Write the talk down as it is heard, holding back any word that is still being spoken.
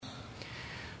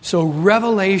So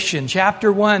Revelation,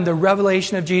 chapter 1, the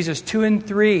revelation of Jesus. 2 and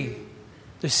 3,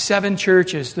 the 7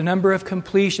 churches, the number of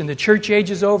completion. The church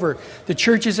age is over. The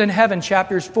church is in heaven,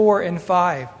 chapters 4 and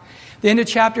 5. The end of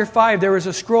chapter 5, there was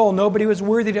a scroll. Nobody was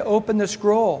worthy to open the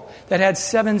scroll that had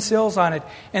 7 seals on it.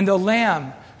 And the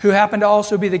Lamb, who happened to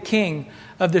also be the king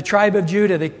of the tribe of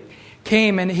Judah, that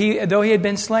came, and though he had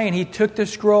been slain, he took the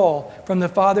scroll from the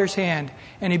Father's hand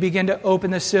and he began to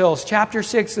open the seals. Chapter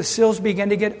 6, the seals began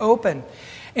to get open.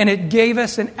 And it gave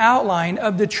us an outline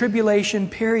of the tribulation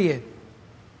period.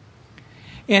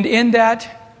 And in that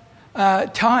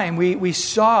time, we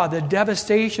saw the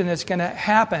devastation that's going to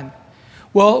happen.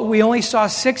 Well, we only saw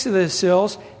 6 of the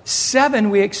seals. 7,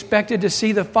 we expected to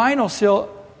see the final seal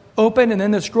open and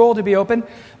then the scroll to be open.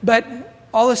 But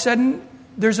all of a sudden,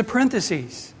 there's a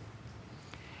parenthesis.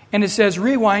 And it says,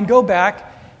 rewind, go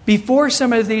back. Before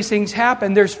some of these things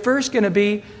happen, there's first going to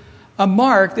be a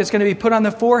mark that's going to be put on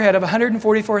the forehead of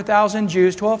 144,000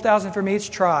 Jews, 12,000 from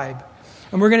each tribe.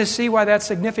 And we're going to see why that's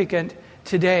significant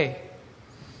today.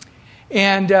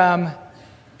 And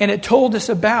it told us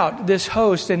about this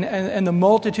host and the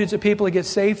multitudes of people that get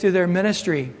saved through their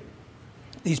ministry.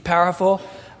 These powerful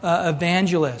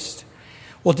evangelists.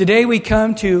 Well, today we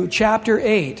come to chapter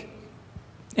 8.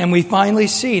 And we finally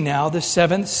see now the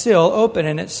 7th seal open.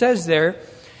 And it says there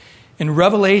in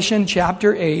Revelation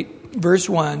chapter 8, verse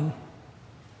 1,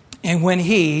 and when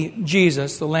he,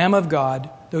 Jesus, the Lamb of God,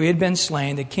 though he had been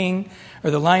slain, the king or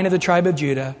the Lion of the tribe of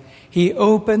Judah, he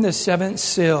opened the 7th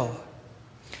seal.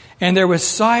 And there was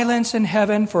silence in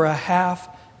heaven for a half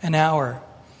an hour.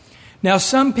 Now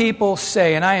some people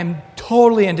say, and I am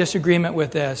totally in disagreement with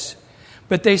this,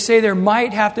 but they say there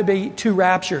might have to be 2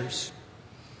 raptures.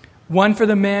 One for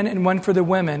the men and one for the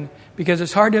women, because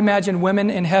it's hard to imagine women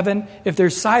in heaven if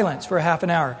there's silence for a half an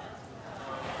hour.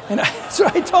 And that's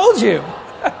what I told you.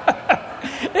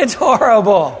 It's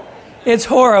horrible. It's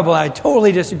horrible. I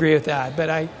totally disagree with that. But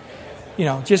I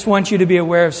just want you to be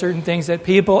aware of certain things that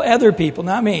other people,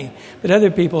 not me, but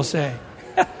other people say.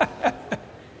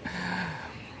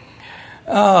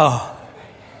 Oh.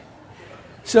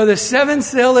 So the 7th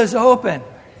seal is open.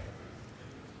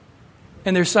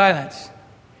 And there's silence.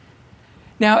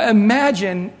 Now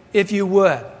imagine, if you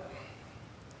would,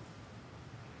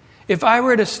 if I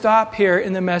were to stop here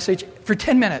in the message for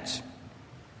 10 minutes,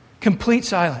 complete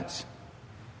silence.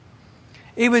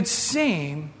 It would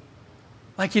seem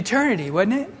like eternity,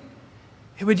 wouldn't it?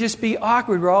 It would just be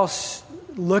awkward. We're all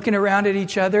looking around at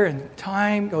each other and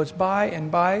time goes by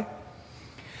and by.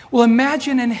 Well,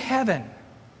 imagine in heaven.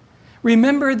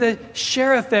 Remember the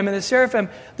cherubim and the seraphim.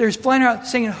 They're flying around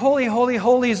singing, holy, holy,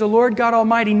 holy is the Lord God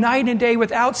Almighty, night and day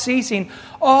without ceasing.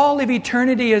 All of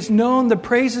eternity has known the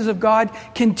praises of God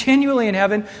continually in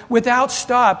heaven without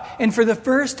stop. And for the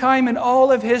first time in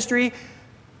all of history,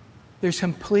 there's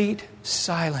complete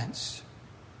silence.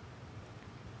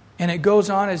 And it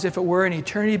goes on as if it were an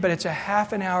eternity, but it's a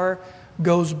half an hour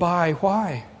goes by.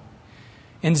 Why?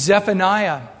 In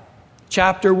Zephaniah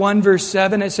chapter 1, verse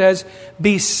 7, it says,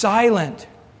 be silent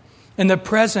in the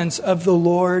presence of the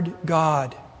Lord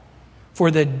God,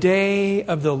 for the day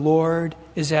of the Lord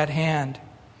is at hand.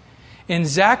 In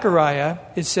Zechariah,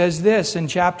 it says this in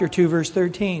chapter 2, verse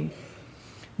 13,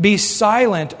 be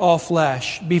silent, all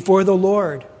flesh, before the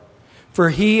Lord, for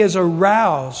he is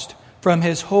aroused from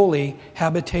his holy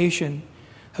habitation.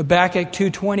 Habakkuk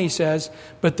 2:20 says,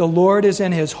 but the Lord is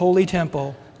in his holy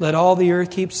temple. Let all the earth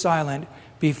keep silent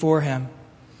before him.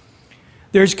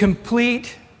 There's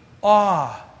complete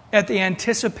awe at the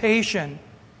anticipation,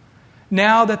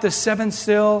 now that the 7th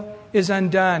seal is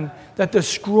undone, that the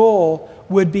scroll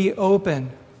would be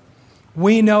open.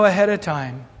 We know ahead of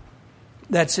time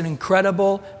that's an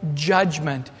incredible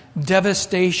judgment,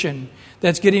 devastation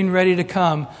that's getting ready to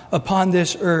come upon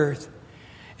this earth.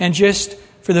 And just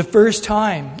for the first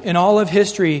time in all of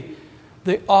history,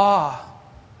 the awe,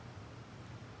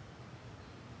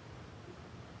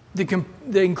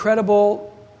 the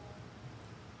incredible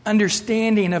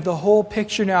understanding of the whole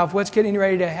picture now of what's getting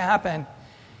ready to happen.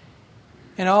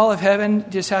 And all of heaven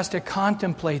just has to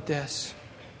contemplate this,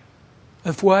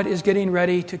 of what is getting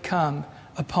ready to come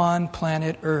upon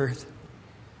planet Earth.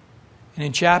 And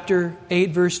in chapter 8,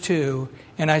 verse 2,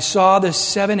 and I saw the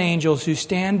 7 angels who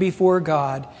stand before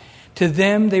God. To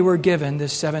them they were given the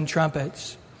 7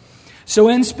 trumpets. So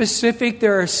in specific,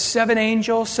 there are 7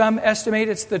 angels. Some estimate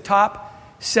it's the top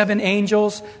 7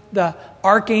 angels, the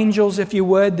archangels, if you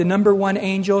would, the number 1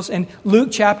 angels. And Luke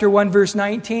chapter 1, verse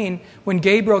 19, when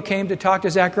Gabriel came to talk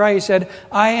to Zechariah, he said,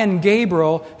 I am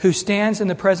Gabriel who stands in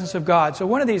the presence of God. So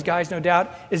one of these guys, no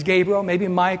doubt, is Gabriel, maybe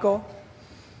Michael.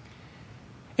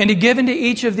 And given to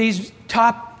each of these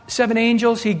top 7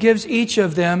 angels, he gives each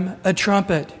of them a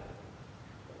trumpet.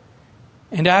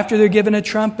 And after they're given a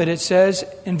trumpet, it says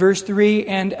in verse 3,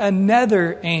 and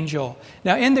another angel.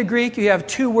 Now in the Greek, you have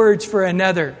 2 words for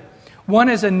another. One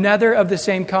is another of the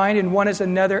same kind, and one is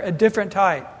another, a different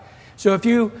type. So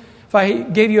if I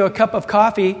gave you a cup of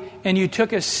coffee and you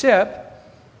took a sip,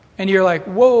 and you're like,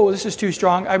 whoa, this is too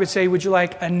strong, I would say, would you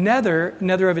like another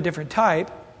of a different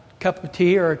type, cup of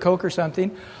tea or a Coke or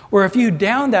something? Or if you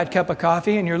down that cup of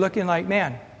coffee and you're looking like,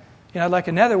 man, I'd like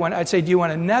another one, I'd say, do you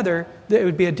want another? That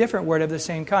would be a different word of the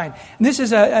same kind. And this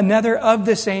is another of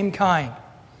the same kind.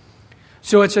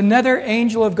 So it's another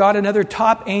angel of God, another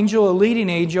top angel, a leading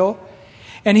angel.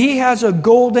 And he has a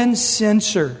golden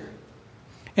censer.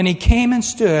 And he came and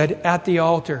stood at the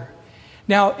altar.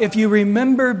 Now, if you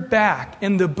remember back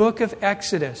in the book of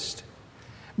Exodus,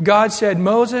 God said,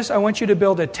 Moses, I want you to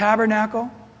build a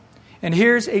tabernacle. And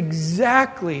here's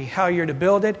exactly how you're to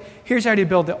build it. Here's how you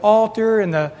build the altar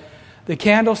and the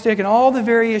candlestick and all the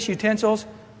various utensils.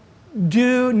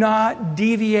 Do not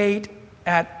deviate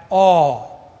at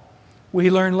all. We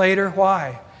learn later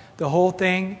why. The whole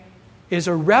thing is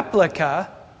a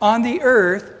replica on the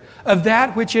earth of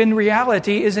that which in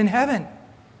reality is in heaven.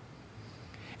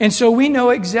 And so we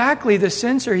know exactly the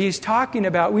censer he's talking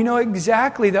about. We know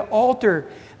exactly the altar,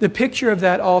 the picture of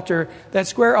that altar, that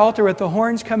square altar with the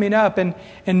horns coming up and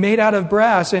made out of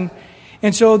brass. And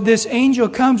so this angel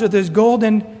comes with his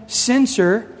golden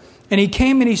censer, and he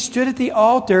came and he stood at the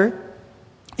altar,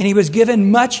 and he was given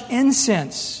much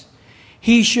incense.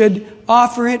 He should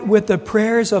offer it with the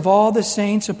prayers of all the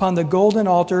saints upon the golden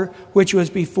altar which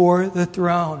was before the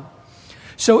throne.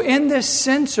 So in this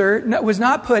censer was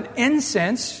not put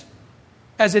incense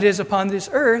as it is upon this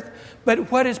earth,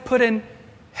 but what is put in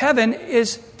heaven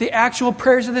is the actual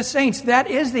prayers of the saints.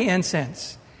 That is the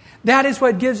incense. That is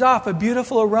what gives off a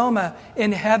beautiful aroma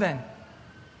in heaven.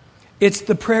 It's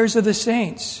the prayers of the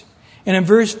saints. And in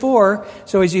verse 4,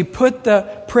 so as he put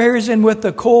the prayers in with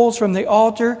the coals from the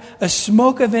altar, a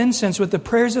smoke of incense with the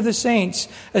prayers of the saints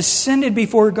ascended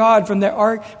before God from the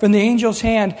angel's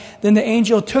hand. Then the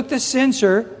angel took the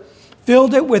censer,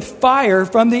 filled it with fire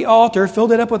from the altar,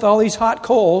 filled it up with all these hot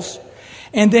coals,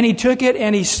 and then he took it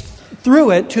and he threw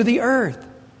it to the earth.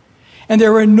 And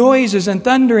there were noises and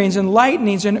thunderings and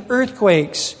lightnings and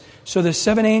earthquakes. So the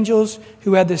 7 angels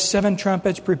who had the 7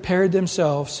 trumpets prepared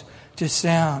themselves to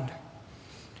sound.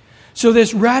 So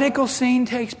this radical scene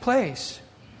takes place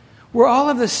where all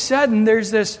of a sudden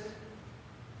there's this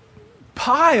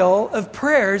pile of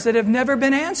prayers that have never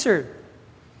been answered.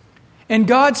 And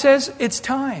God says, it's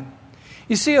time.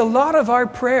 You see, a lot of our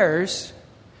prayers,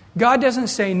 God doesn't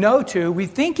say no to. We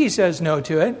think He says no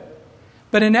to it.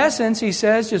 But in essence, He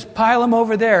says, just pile them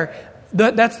over there.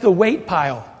 That's the wait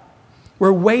pile.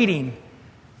 We're waiting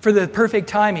for the perfect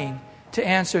timing to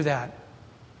answer that.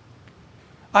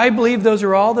 I believe those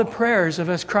are all the prayers of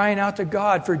us crying out to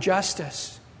God for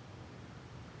justice.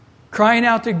 Crying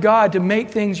out to God to make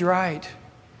things right.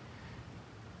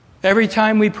 Every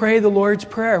time we pray the Lord's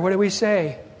Prayer, what do we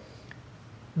say?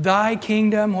 Thy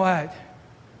kingdom, what?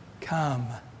 Come.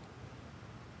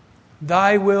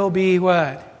 Thy will be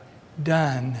what?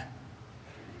 Done.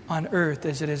 On earth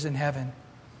as it is in heaven.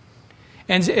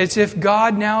 And it's if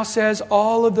God now says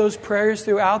all of those prayers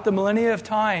throughout the millennia of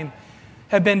time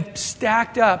have been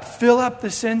stacked up. Fill up the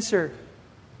censer.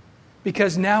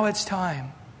 Because now it's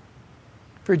time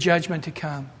for judgment to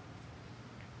come.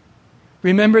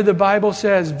 Remember, the Bible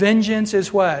says, vengeance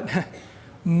is what?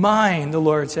 Mine, the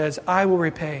Lord says, I will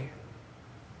repay.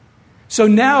 So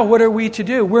now what are we to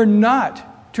do? We're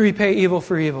not to repay evil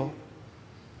for evil.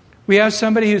 We have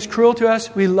somebody who's cruel to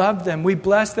us. We love them. We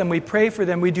bless them. We pray for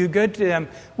them. We do good to them.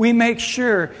 We make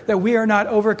sure that we are not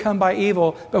overcome by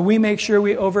evil, but we make sure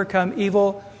we overcome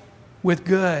evil with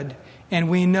good. And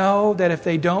we know that if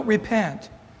they don't repent,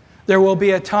 there will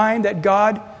be a time that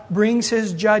God brings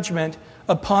His judgment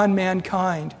upon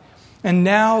mankind. And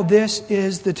now this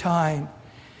is the time.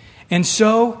 And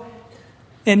so,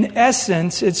 in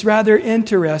essence, it's rather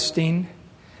interesting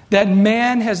that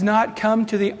man has not come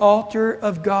to the altar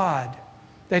of God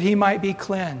that he might be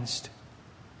cleansed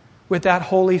with that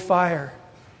holy fire,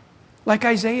 like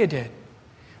Isaiah did.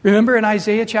 Remember in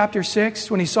Isaiah chapter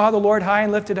 6, when he saw the Lord high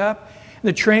and lifted up,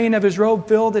 the train of His robe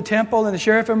filled the temple, and the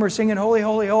cherubim were singing, holy,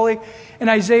 holy, holy. And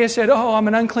Isaiah said, oh, I'm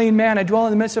an unclean man. I dwell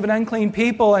in the midst of an unclean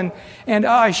people, and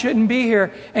I shouldn't be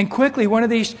here. And quickly, one of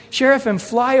these cherubim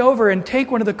fly over and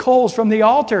take one of the coals from the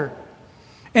altar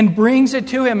and brings it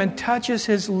to him and touches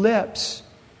his lips.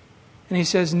 And he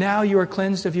says, now you are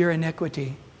cleansed of your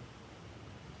iniquity.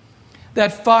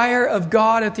 That fire of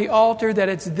God at the altar, that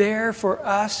it's there for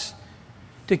us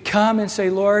to come and say,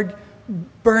 Lord,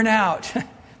 burn out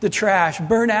the trash,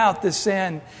 burn out the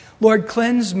sin. Lord,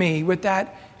 cleanse me with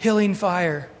that healing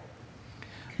fire.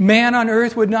 Man on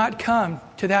earth would not come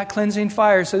to that cleansing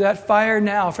fire, so that fire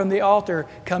now from the altar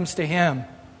comes to him.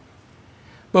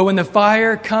 But when the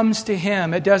fire comes to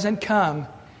him, it doesn't come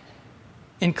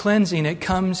in cleansing, it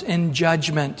comes in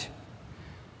judgment.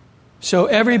 So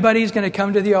everybody's going to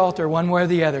come to the altar one way or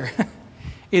the other.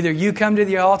 Either you come to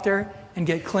the altar and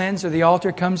get cleansed, or the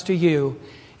altar comes to you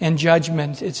in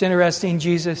judgment. It's interesting,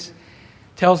 Jesus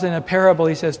tells in a parable,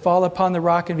 he says, fall upon the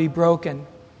rock and be broken,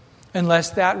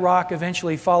 unless that rock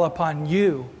eventually fall upon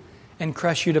you and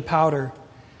crush you to powder.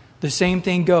 The same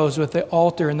thing goes with the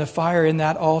altar and the fire in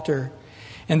that altar.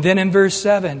 And then in verse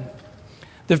 7,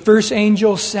 the first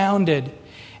angel sounded,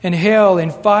 and hail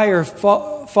and fire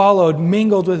followed,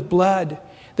 mingled with blood.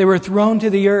 They were thrown to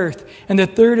the earth, and the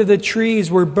third of the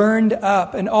trees were burned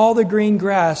up, and all the green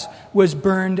grass was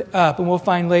burned up. And we'll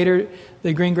find later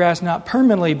the green grass not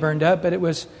permanently burned up, but it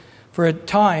was for a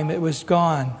time, it was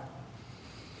gone.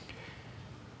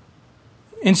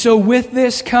 And so with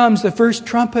this comes the first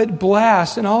trumpet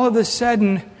blast, and all of a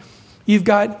sudden you've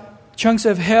got chunks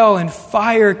of hell and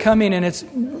fire coming, and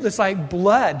it's like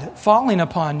blood falling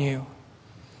upon you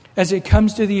as it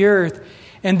comes to the earth.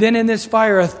 And then in this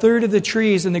fire, a third of the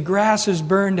trees and the grass is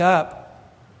burned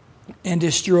up and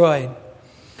destroyed.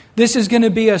 This is going to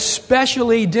be a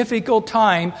especially difficult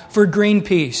time for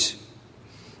Greenpeace.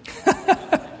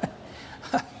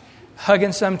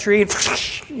 Hugging some tree,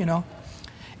 you know.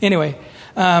 Anyway,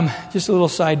 just a little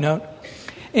side note.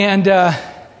 And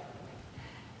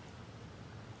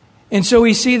so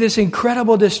we see this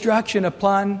incredible destruction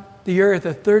upon the earth,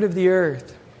 a third of the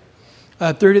earth.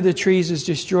 A third of the trees is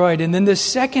destroyed. And then the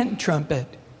second trumpet.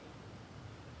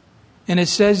 And it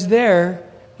says there,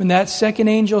 when that second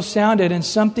angel sounded, and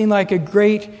something like a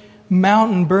great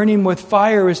mountain burning with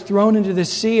fire was thrown into the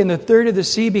sea, and the third of the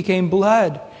sea became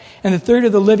blood. And the third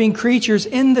of the living creatures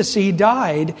in the sea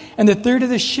died, and the third of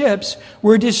the ships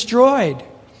were destroyed.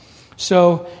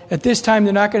 So at this time,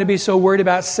 they're not going to be so worried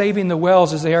about saving the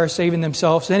whales as they are saving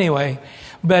themselves anyway.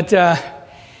 But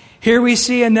here we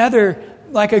see another,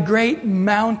 like a great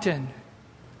mountain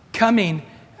coming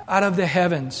out of the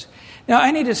heavens. Now,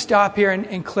 I need to stop here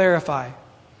and clarify.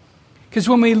 Because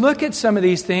when we look at some of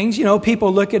these things, you know,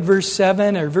 people look at verse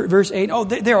 7 or verse 8. Oh,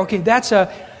 there, okay, that's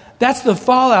the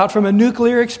fallout from a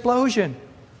nuclear explosion.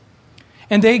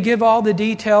 And they give all the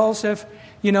details of,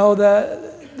 you know,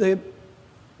 the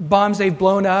bombs they've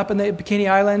blown up in the Bikini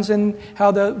Islands, and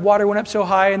how the water went up so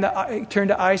high and it turned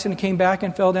to ice and came back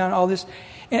and fell down, all this.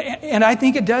 And I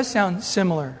think it does sound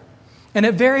similar. And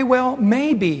it very well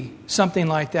may be something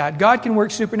like that. God can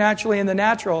work supernaturally in the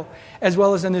natural as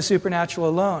well as in the supernatural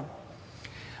alone.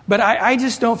 But I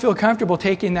just don't feel comfortable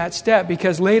taking that step,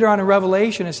 because later on in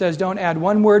Revelation it says, don't add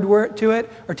one word to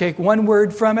it or take one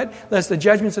word from it, lest the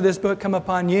judgments of this book come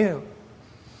upon you.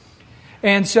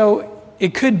 And so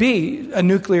it could be a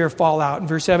nuclear fallout in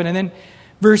verse 7. And then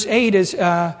verse 8 is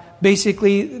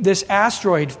basically this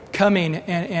asteroid coming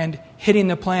and hitting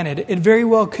the planet. It very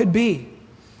well could be.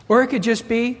 Or it could just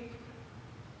be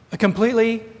a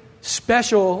completely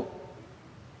special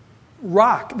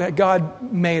rock that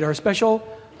God made, or a special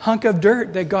hunk of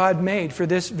dirt that God made for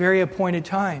this very appointed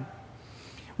time.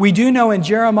 We do know in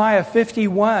Jeremiah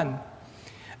 51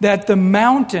 that the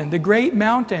mountain, the great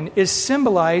mountain, is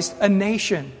symbolized a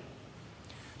nation.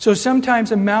 So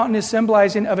sometimes a mountain is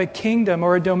symbolizing of a kingdom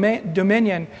or a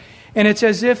dominion, and it's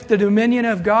as if the dominion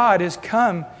of God has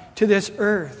come to this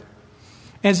earth.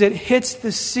 As it hits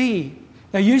the sea.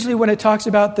 Now usually when it talks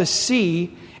about the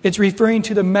sea, it's referring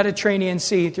to the Mediterranean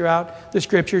Sea throughout the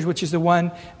Scriptures, which is the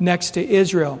one next to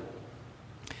Israel.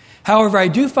 However, I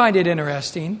do find it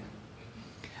interesting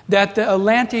that the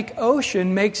Atlantic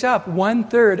Ocean makes up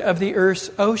 1/3 of the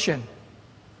Earth's ocean.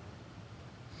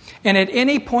 And at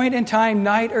any point in time,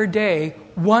 night or day,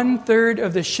 1/3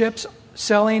 of the ships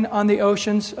sailing on the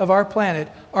oceans of our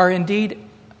planet are indeed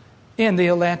in the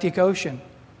Atlantic Ocean.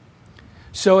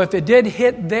 So if it did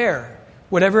hit there,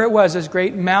 whatever it was, this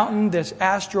great mountain, this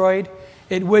asteroid,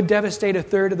 it would devastate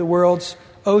 1/3 of the world's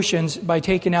oceans by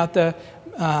taking out the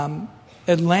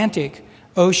Atlantic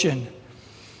Ocean.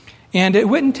 And it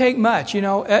wouldn't take much. You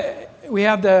know, we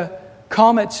have the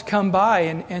comets come by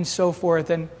and so forth,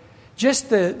 and just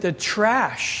the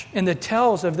trash and the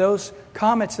tails of those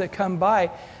comets that come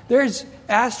by, there's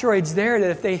asteroids there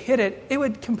that if they hit it, it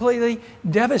would completely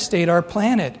devastate our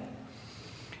planet.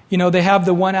 You know, they have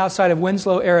the one outside of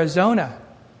Winslow, Arizona.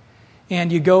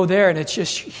 And you go there and it's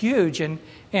just huge.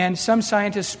 And some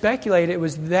scientists speculate it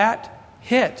was that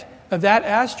hit of that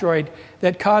asteroid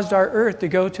that caused our Earth to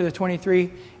go to the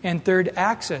 23 1/3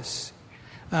 axis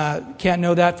Can't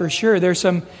know that for sure. There's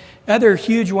some other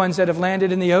huge ones that have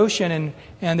landed in the ocean,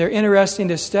 and they're interesting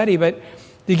to study. But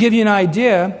to give you an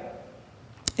idea,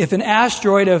 if an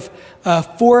asteroid of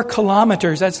 4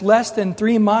 kilometers, that's less than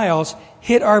 3 miles,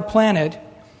 hit our planet,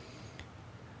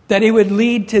 that it would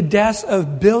lead to deaths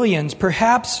of billions,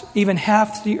 perhaps even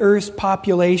half the Earth's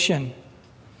population.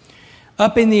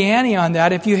 Up in the ante on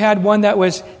that, if you had one that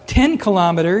was 10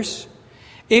 kilometers,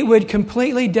 it would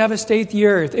completely devastate the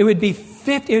Earth. It would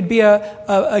be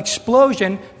a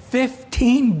explosion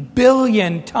 15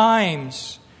 billion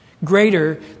times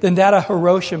greater than that of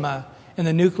Hiroshima and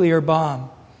the nuclear bomb.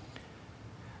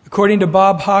 According to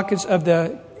Bob Hawkins of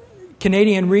the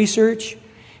Canadian Research,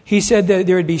 he said that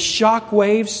there would be shock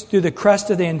waves through the crust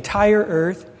of the entire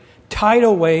Earth,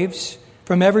 tidal waves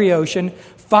from every ocean,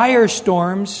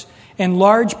 firestorms and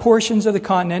large portions of the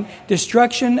continent,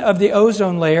 destruction of the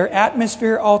ozone layer,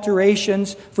 atmosphere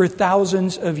alterations for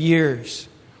thousands of years.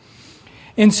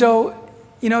 And so,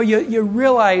 you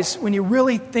realize when you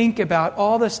really think about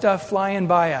all the stuff flying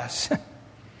by us,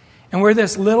 and we're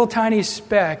this little tiny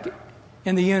speck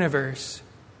in the universe,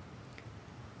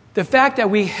 the fact that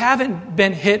we haven't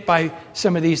been hit by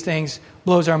some of these things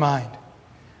blows our mind.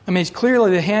 I mean, it's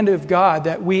clearly the hand of God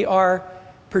that we are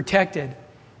protected.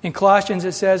 In Colossians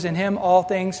it says, in Him all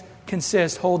things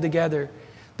consist, hold together.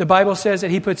 The Bible says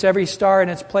that He puts every star in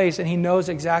its place and He knows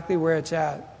exactly where it's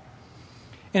at.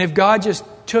 And if God just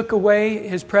took away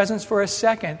His presence for a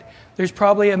second, there's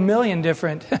probably a million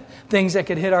different things that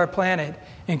could hit our planet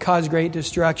and cause great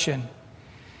destruction.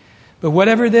 But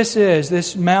whatever this is,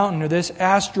 this mountain or this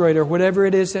asteroid or whatever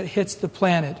it is that hits the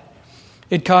planet,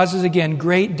 it causes, again,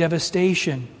 great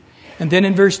devastation. And then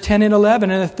in verse 10 and 11,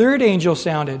 and a third angel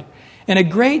sounded, and a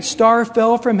great star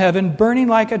fell from heaven, burning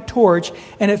like a torch,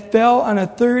 and it fell on a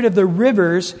third of the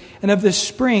rivers and of the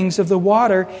springs of the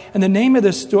water. And the name of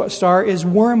the star is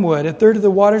Wormwood. A third of the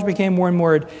waters became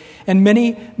wormwood. And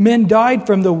many men died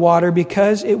from the water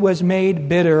because it was made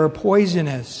bitter or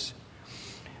poisonous.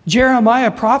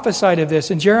 Jeremiah prophesied of this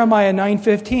in Jeremiah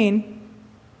 9:15.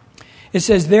 It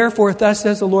says, therefore, thus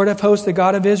says the Lord of hosts, the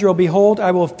God of Israel, behold,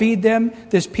 I will feed them,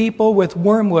 this people, with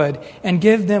wormwood, and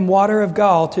give them water of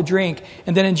gall to drink.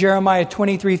 And then in Jeremiah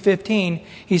 23:15,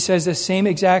 he says the same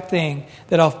exact thing,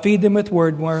 that I'll feed them with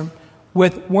wormwood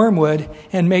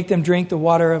and make them drink the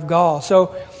water of gall.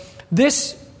 So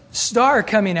this star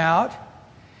coming out,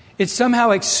 it somehow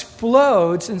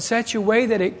explodes in such a way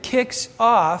that it kicks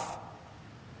off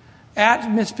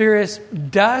atmospheric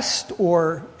dust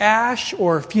or ash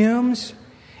or fumes,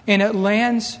 and it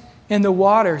lands in the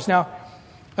waters. Now,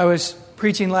 I was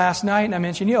preaching last night, and I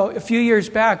mentioned, a few years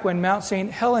back when Mount St.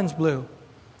 Helens blew,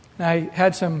 and I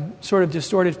had some sort of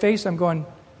distorted face. I'm going,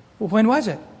 well, when was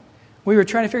it? We were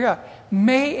trying to figure out.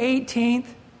 May 18th,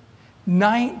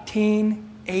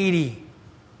 1980.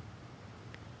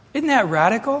 Isn't that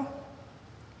radical?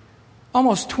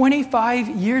 Almost 25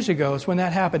 years ago is when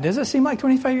that happened. Does it seem like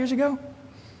 25 years ago?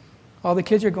 All the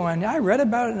kids are going, I read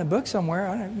about it in a book somewhere.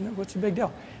 I don't know, what's the big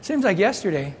deal? Seems like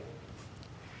yesterday.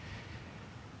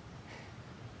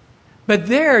 But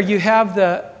there you have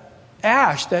the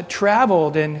ash that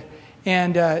traveled and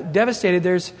devastated.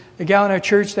 There's a gal in our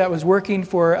church that was working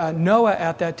for NOAA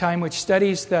at that time, which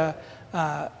studies the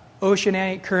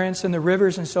oceanic currents and the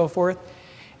rivers and so forth.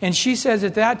 And she says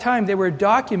at that time they were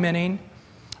documenting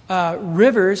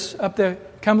rivers up the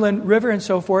Cumberland River and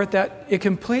so forth that it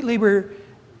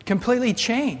completely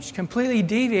changed, completely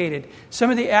deviated.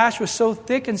 Some of the ash was so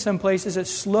thick in some places it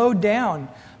slowed down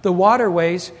the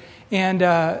waterways, and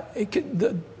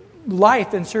the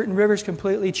life in certain rivers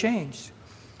completely changed.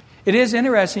 It is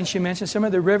interesting, she mentioned, some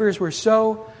of the rivers were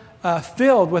so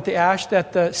filled with the ash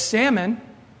that the salmon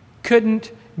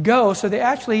couldn't go, so they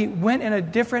actually went in a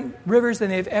different rivers than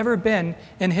they've ever been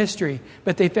in history,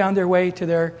 but they found their way to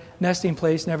their nesting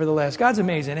place nevertheless. God's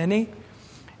amazing, isn't He?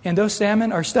 And those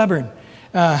salmon are stubborn.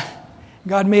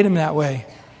 God made them that way.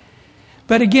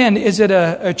 But again, is it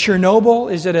a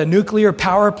Chernobyl? Is it a nuclear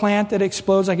power plant that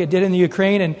explodes like it did in the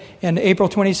Ukraine in April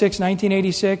 26,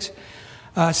 1986?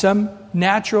 Some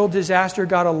natural disaster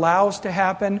God allows to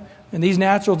happen. And these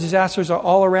natural disasters are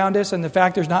all around us. And the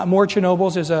fact there's not more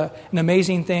Chernobyls is an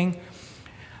amazing thing.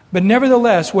 But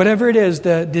nevertheless, whatever it is,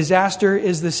 the disaster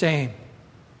is the same.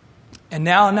 And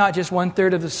now not just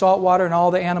 1/3 of the salt water and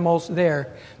all the animals there,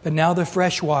 but now the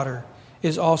fresh water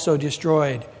is also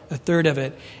destroyed, 1/3 of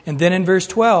it. And then in verse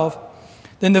 12,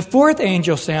 then the fourth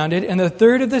angel sounded, and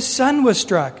 1/3 of the sun was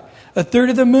struck, 1/3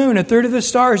 of the moon, 1/3 of the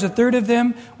stars, 1/3 of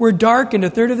them were darkened,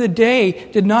 1/3 of the day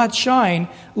did not shine,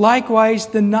 likewise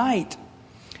the night.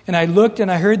 And I looked and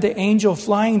I heard the angel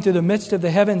flying through the midst of the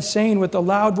heavens, saying with a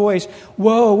loud voice,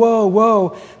 Woe, woe,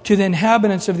 woe to the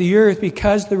inhabitants of the earth,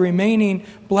 because the remaining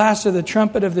blast of the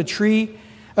trumpet of the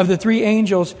three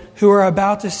angels who are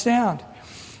about to sound.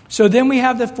 So then we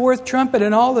have the fourth trumpet,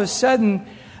 and all of a sudden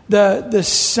the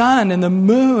sun and the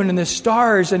moon and the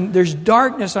stars, and there's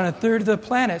darkness on a third of the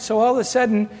planet. So all of a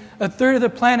sudden, a third of the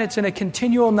planet's in a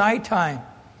continual nighttime.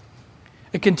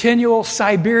 A continual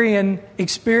Siberian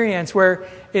experience where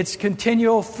it's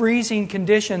continual freezing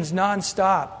conditions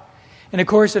nonstop. And of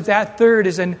course, if that third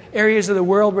is in areas of the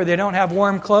world where they don't have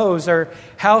warm clothes or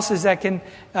houses that can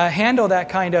handle that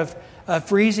kind of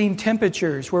freezing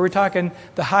temperatures, where we're talking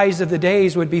the highs of the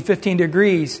days would be 15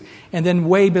 degrees and then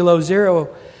way below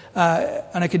zero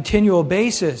on a continual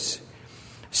basis.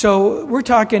 So we're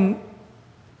talking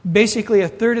basically a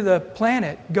third of the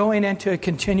planet going into a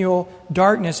continual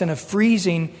darkness and a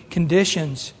freezing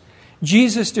conditions.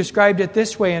 Jesus described it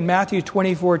this way in Matthew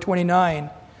 24:29.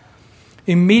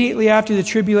 Immediately after the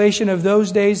tribulation of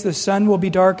those days, the sun will be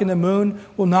dark and the moon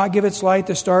will not give its light.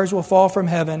 The stars will fall from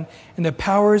heaven, and the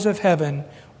powers of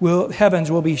heavens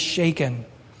will be shaken.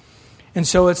 And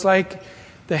so it's like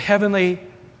the heavenly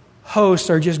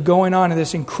hosts are just going on in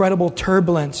this incredible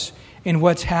turbulence in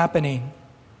what's happening.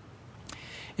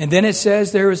 And then it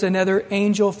says there was another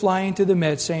angel flying through the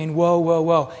midst, saying, Woe, woe,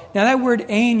 woe. Now that word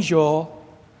angel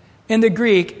in the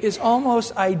Greek is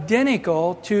almost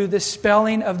identical to the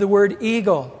spelling of the word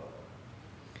eagle.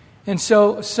 And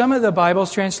so some of the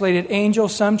Bibles translated angel,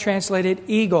 some translated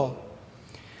eagle.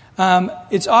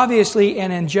 It's obviously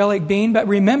an angelic being, but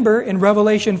remember in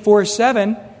Revelation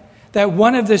 4:7 that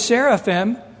one of the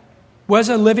seraphim was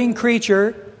a living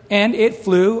creature, and it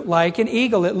flew like an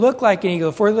eagle. It looked like an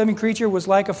eagle. The fourth living creature was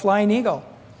like a flying eagle.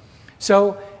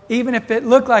 So even if it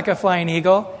looked like a flying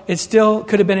eagle, it still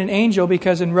could have been an angel,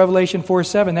 because in Revelation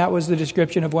 4:7, that was the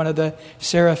description of one of the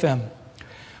seraphim.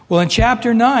 Well, in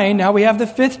chapter 9, now we have the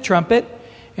fifth trumpet,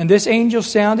 and this angel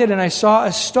sounded, and I saw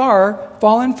a star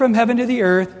fallen from heaven to the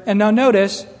earth. And now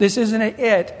notice, this isn't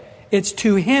it, it's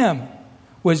to him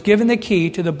was given the key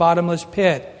to the bottomless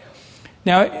pit.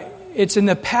 Now, it's in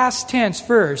the past tense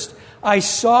first. I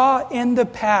saw in the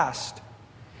past.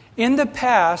 In the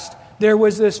past, there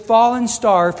was this fallen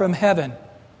star from heaven.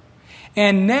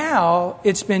 And now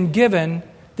it's been given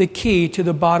the key to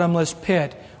the bottomless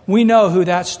pit. We know who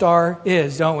that star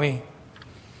is, don't we?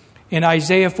 In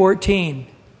Isaiah 14,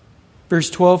 verse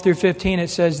 12 through 15, it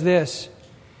says this: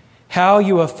 How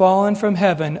you have fallen from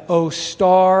heaven, O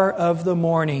star of the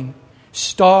morning,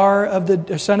 star of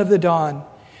the son of the dawn.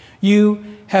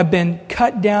 You have been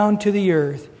cut down to the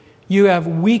earth. You have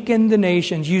weakened the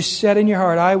nations. You said in your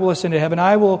heart, I will ascend to heaven.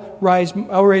 I will raise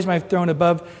my throne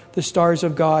above the stars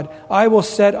of God. I will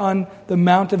set on the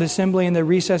mount of assembly in the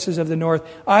recesses of the north.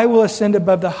 I will ascend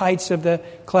above the heights of the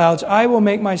clouds. I will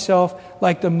make myself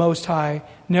like the Most High.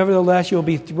 Nevertheless, you will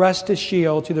be thrust to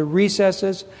Sheol, to the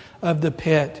recesses of the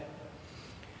pit.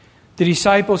 The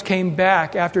disciples came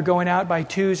back after going out by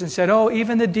twos and said, Oh,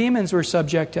 even the demons were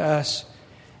subject to us.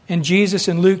 And Jesus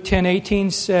in Luke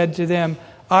 10:18 said to them,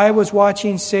 I was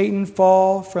watching Satan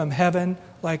fall from heaven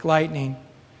like lightning.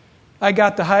 I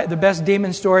got the best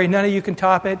demon story. None of you can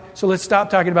top it. So let's stop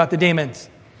talking about the demons.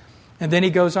 And then he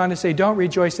goes on to say, don't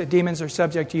rejoice that demons are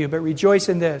subject to you, but rejoice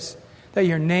in this, that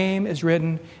your name is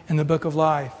written in the book of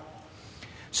life.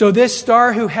 So this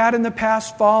star who had in the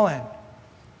past fallen,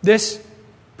 this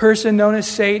person known as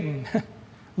Satan,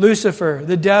 Lucifer,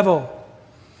 the devil,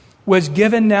 was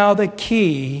given now the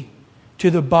key to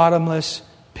the bottomless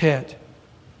pit.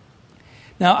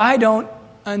 Now, I don't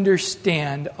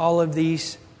understand all of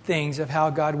these things of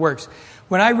how God works.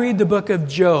 When I read the book of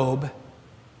Job,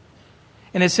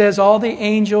 and it says all the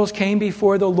angels came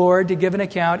before the Lord to give an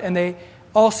account, and they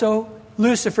also,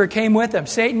 Lucifer came with them.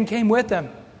 Satan came with them.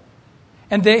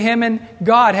 And him and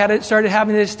God started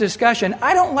having this discussion.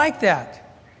 I don't like that.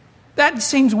 That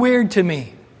seems weird to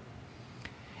me.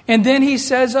 And then he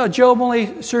says, Job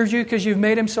only serves you because you've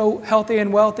made him so healthy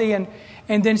and wealthy. And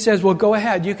then says, well, go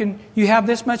ahead. You have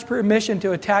this much permission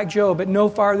to attack Job, but no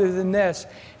farther than this.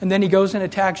 And then he goes and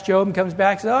attacks Job and comes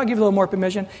back and says, I'll give you a little more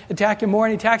permission. Attack him more,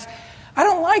 and he attacks. I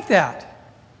don't like that.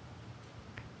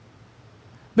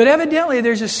 But evidently,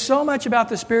 there's just so much about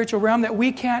the spiritual realm that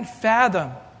we can't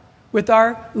fathom with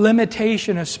our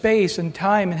limitation of space and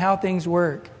time and how things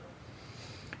work.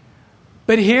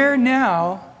 But here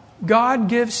now, God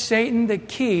gives Satan the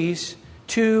keys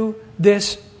to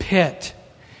this pit.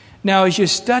 Now, as you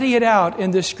study it out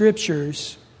in the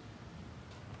Scriptures,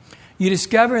 you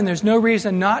discover, and there's no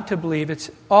reason not to believe, it's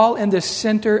all in the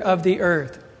center of the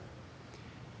earth.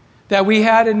 That we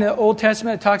had in the Old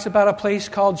Testament, it talks about a place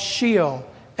called Sheol,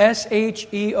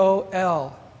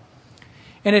 Sheol.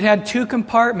 And it had 2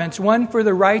 compartments, one for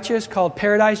the righteous called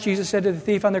paradise. Jesus said to the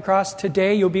thief on the cross,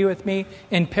 "Today you'll be with me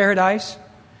in paradise."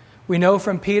 We know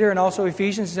from Peter and also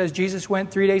Ephesians, it says Jesus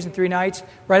went 3 days and 3 nights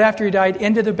right after he died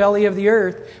into the belly of the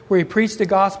earth, where he preached the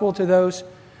gospel to those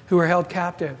who were held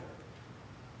captive.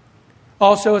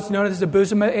 Also, it's known as the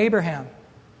bosom of Abraham.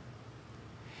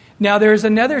 Now, there's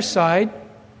another side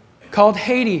called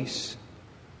Hades.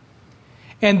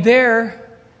 And there,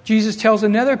 Jesus tells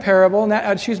another parable, not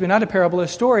a parable, a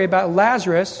story about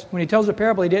Lazarus. When he tells a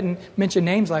parable, he didn't mention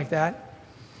names like that.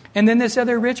 And then this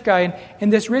other rich guy,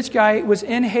 and this rich guy was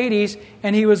in Hades,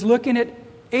 and he was looking at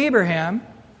Abraham,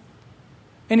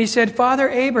 and he said, "Father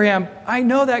Abraham, I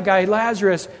know that guy,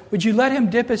 Lazarus. Would you let him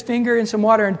dip his finger in some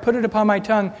water and put it upon my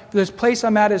tongue, for this place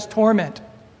I'm at is torment?"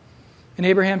 And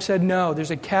Abraham said, "No,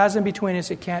 there's a chasm between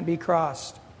us, it can't be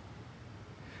crossed."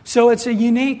 So it's a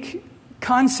unique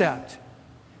concept.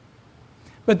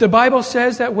 But the Bible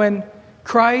says that when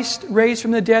Christ raised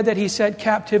from the dead, that he set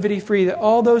captivity free, that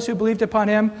all those who believed upon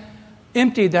him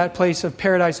emptied that place of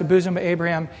paradise, the bosom of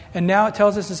Abraham. And now it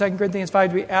tells us in 2 Corinthians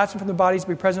 5 to be absent from the bodies, to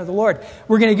be present with the Lord.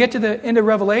 We're going to get to the end of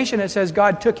Revelation. It says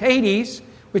God took Hades,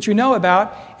 which we know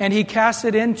about, and he cast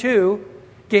it into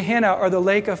Gehenna, or the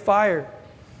lake of fire,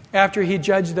 after he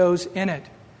judged those in it.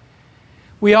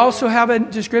 We also have a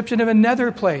description of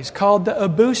another place called the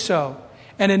Abuso,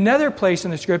 and another place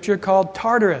in the Scripture called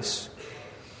Tartarus.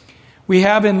 We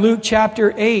have in Luke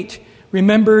chapter 8,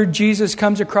 remember Jesus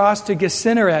comes across to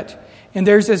Gennesaret, and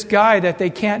there's this guy that they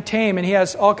can't tame, and he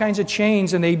has all kinds of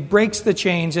chains, and he breaks the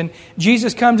chains, and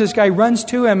Jesus comes, this guy runs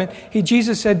to him, and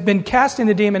Jesus had been casting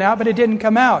the demon out, but it didn't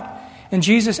come out. And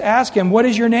Jesus asked him, "What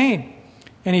is your name?"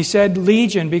 And he said,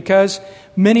 "Legion, because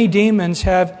many demons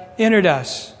have entered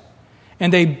us."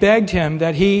 And they begged him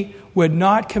that he would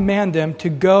not command them to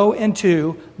go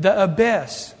into the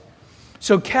abyss.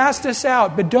 So cast us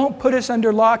out, but don't put us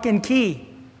under lock and key.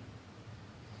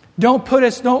 Don't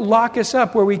lock us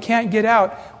up where we can't get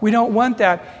out. We don't want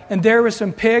that. And there were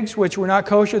some pigs, which were not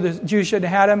kosher. The Jews shouldn't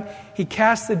have had them. He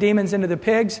cast the demons into the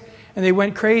pigs, and they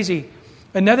went crazy.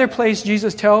 Another place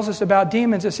Jesus tells us about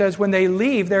demons, it says when they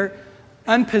leave, they're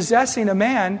unpossessing a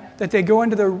man, that they go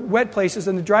into the wet places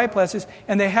and the dry places,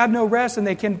 and they have no rest, and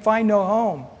they can find no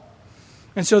home.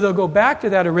 And so they'll go back to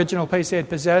that original place they had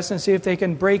possessed and see if they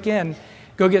can break in,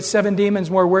 go get 7 demons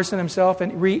more worse than himself,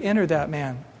 and re-enter that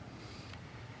man.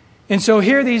 And so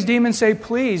here these demons say,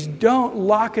 "Please don't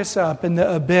lock us up in the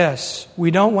abyss. We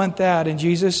don't want that." And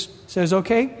Jesus says,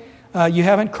 "Okay, you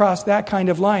haven't crossed that kind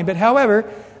of line." But however,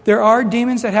 there are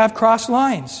demons that have crossed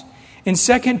lines. In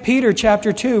 2 Peter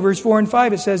chapter 2, verse 4 and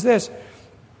 5, it says this,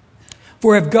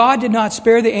 "For if God did not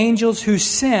spare the angels who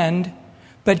sinned,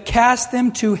 but cast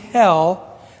them to hell,"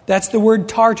 that's the word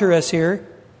Tartarus here,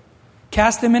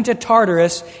 "cast them into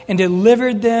Tartarus and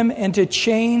delivered them into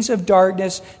chains of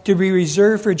darkness to be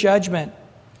reserved for judgment."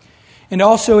 And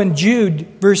also in Jude,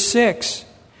 verse 6,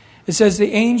 it says,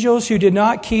 "The angels who did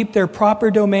not keep their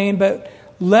proper domain, but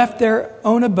left their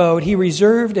own abode, he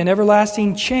reserved in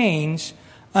everlasting chains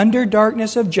under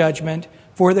darkness of judgment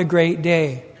for the great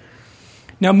day."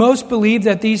 Now, most believe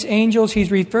that these angels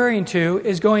he's referring to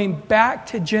is going back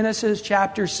to Genesis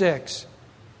chapter 6.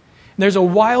 There's a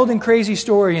wild and crazy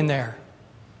story in there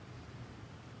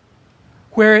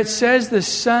where it says the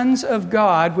sons of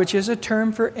God, which is a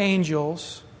term for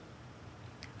angels,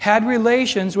 had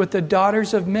relations with the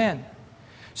daughters of men.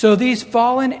 So these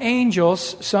fallen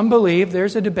angels, some believe,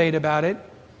 there's a debate about it,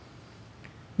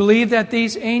 believe that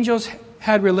these angels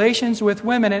had relations with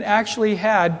women and actually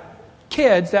had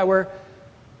kids that were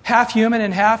half human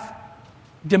and half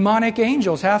demonic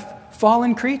angels, half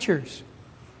fallen creatures.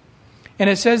 And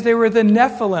it says they were the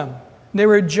Nephilim. They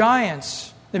were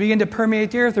giants. They began to permeate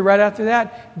the earth. And right after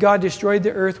that, God destroyed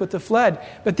the earth with the flood.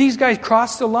 But these guys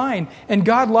crossed the line, and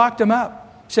God locked them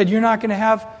up. Said, "You're not going to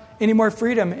have any more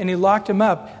freedom." And he locked them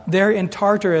up there in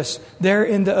Tartarus, there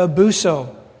in the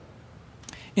Abuso,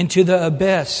 into the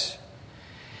abyss.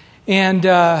 And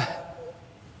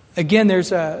again,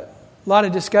 there's a lot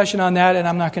of discussion on that, and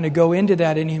I'm not going to go into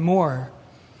that anymore.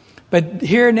 But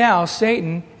here now,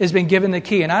 Satan has been given the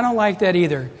key, and I don't like that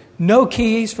either. No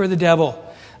keys for the devil.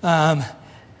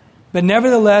 But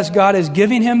nevertheless, God is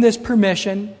giving him this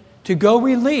permission to go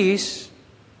release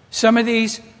some of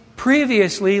these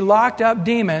previously locked up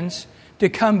demons to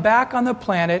come back on the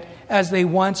planet as they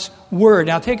once were.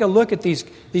 Now take a look at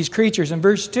these creatures in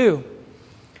verse 2.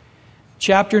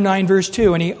 Chapter 9, verse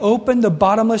 2. "And he opened the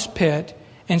bottomless pit,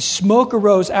 and smoke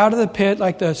arose out of the pit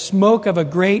like the smoke of a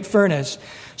great furnace.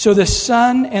 So the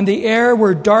sun and the air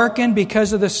were darkened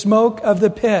because of the smoke of the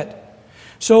pit.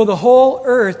 So the whole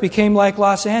earth became like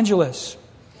Los Angeles.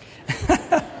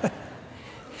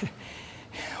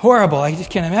 Horrible. I just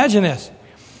can't imagine this.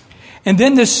 And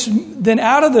then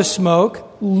out of the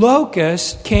smoke,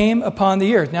 locusts came upon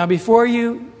the earth. Now, before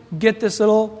you get this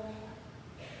little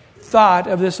thought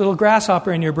of this little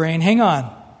grasshopper in your brain, hang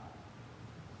on.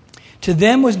 To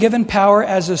them was given power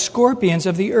as the scorpions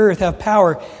of the earth have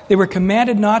power. They were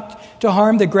commanded not to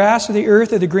harm the grass of the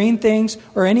earth or the green things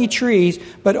or any trees,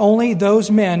 but only those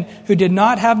men who did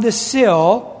not have the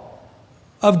seal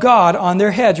of God on their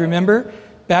heads. Remember,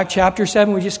 back chapter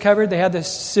 7 we just covered, they had the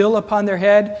seal upon their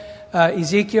head.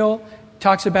 Ezekiel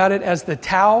talks about it as the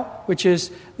tau, which is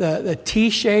the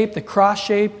T shape, the cross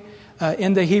shape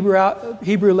in the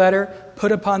Hebrew letter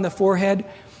put upon the forehead.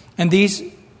 And these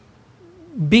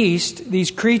beasts, these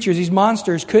creatures, these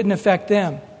monsters couldn't affect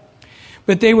them.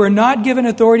 But they were not given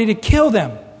authority to kill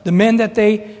them, the men that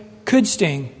they could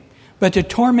sting, but to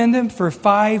torment them for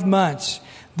 5 months.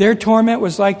 Their torment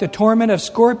was like the torment of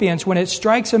scorpions when it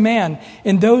strikes a man.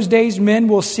 In those days men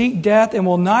will seek death and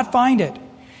will not find it.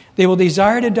 They will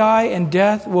desire to die and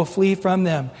death will flee from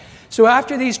them. So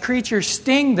after these creatures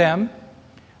sting them,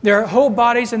 their whole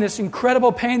body's in this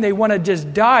incredible pain. They want to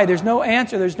just die. There's no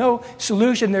answer. There's no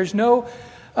solution. There's no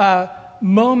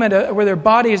moment where their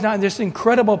body is not in this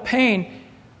incredible pain.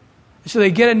 So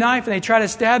they get a knife and they try to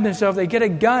stab themselves. They get a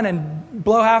gun and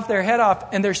blow half their head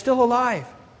off, and they're still alive.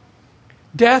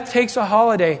 Death takes a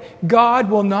holiday.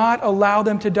 God will not allow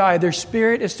them to die. Their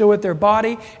spirit is still with their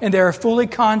body, and they are fully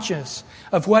conscious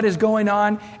of what is going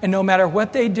on. And no matter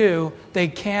what they do, they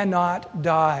cannot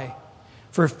die.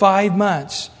 For 5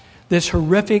 months, this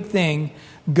horrific thing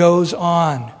goes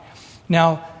on.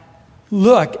 Now,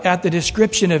 look at the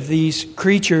description of these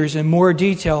creatures in more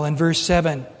detail in verse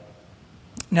 7.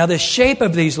 Now, the shape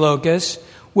of these locusts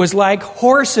was like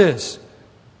horses,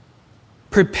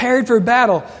 prepared for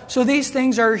battle. So these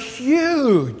things are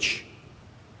huge.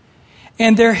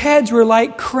 And their heads were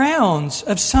like crowns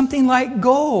of something like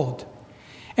gold.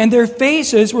 And their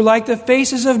faces were like the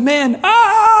faces of men.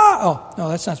 Oh, no,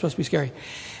 that's not supposed to be scary.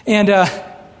 And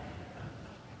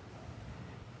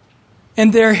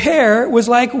their hair was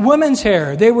like women's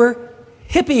hair. They were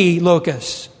hippie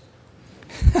locusts.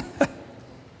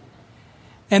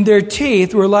 And their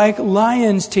teeth were like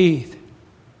lion's teeth.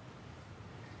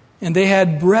 And they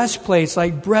had breastplates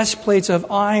like breastplates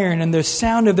of iron. And the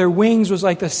sound of their wings was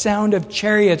like the sound of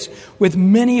chariots with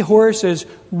many horses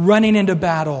running into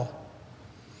battle.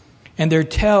 And their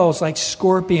tails like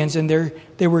scorpions, and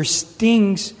there were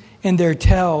stings in their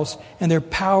tails, and their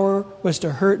power was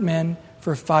to hurt men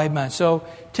for 5 months. So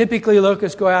typically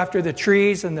locusts go after the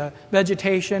trees and the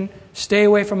vegetation. Stay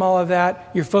away from all of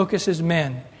that. Your focus is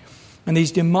men. And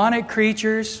these demonic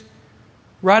creatures,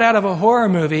 right out of a horror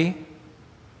movie,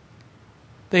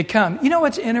 they come. You know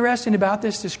what's interesting about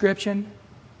this description?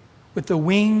 With the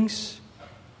wings,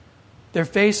 their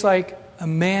face like a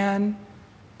man,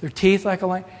 their teeth like a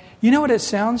lion. You know what it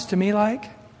sounds to me like?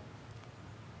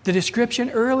 The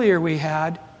description earlier we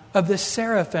had of the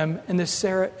seraphim and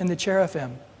the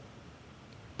cherubim.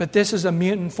 But this is a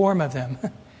mutant form of them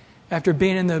after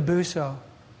being in the abuso.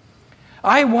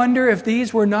 I wonder if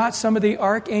these were not some of the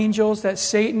archangels that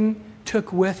Satan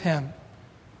took with him,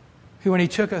 when he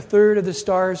took a third of the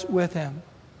stars with him.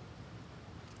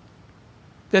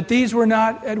 That these were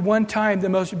not at one time the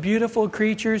most beautiful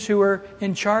creatures who were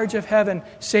in charge of heaven,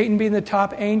 Satan being the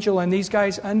top angel and these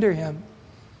guys under him.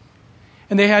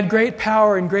 And they had great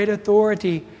power and great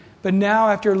authority. But now,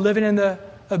 after living in the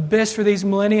abyss for these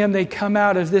millennium, they come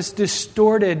out as this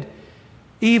distorted,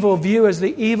 evil view, as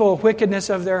the evil wickedness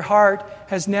of their heart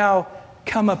has now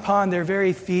come upon their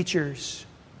very features.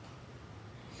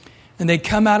 And they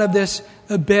come out of this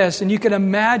abyss. And you can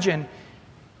imagine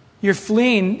you're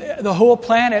fleeing the whole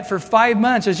planet for 5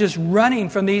 months is just running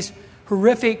from these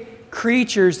horrific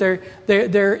creatures.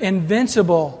 They're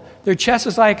invincible. Their chest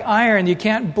is like iron. You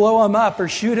can't blow them up or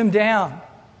shoot them down.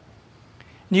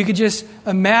 And you could just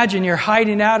imagine you're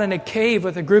hiding out in a cave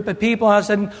with a group of people, and all of a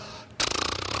sudden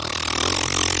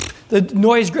the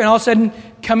noise, and all of a sudden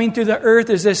coming through the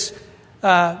earth is this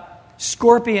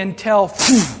scorpion tail,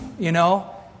 like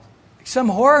some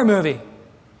horror movie.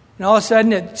 And all of a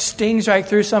sudden it stings right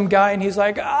through some guy, and he's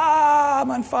like,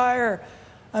 I'm on fire.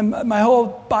 My whole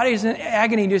body's in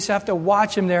agony. You just have to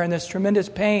watch him there in this tremendous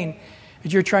pain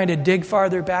as you're trying to dig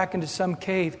farther back into some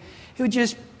cave.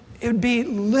 It would be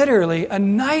literally a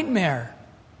nightmare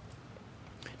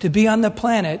to be on the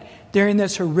planet during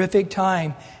this horrific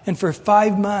time. And for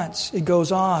 5 months it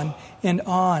goes on and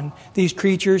on. These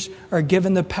creatures are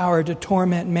given the power to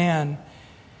torment man.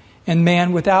 And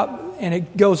man, without and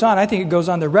it goes on. I think it goes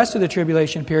on the rest of the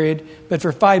tribulation period. But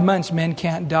for 5 months, men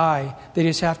can't die. They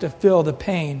just have to feel the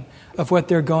pain of what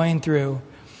they're going through.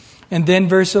 And then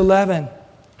verse 11.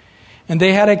 And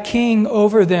they had a king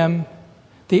over them,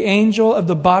 the angel of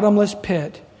the bottomless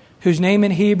pit, whose name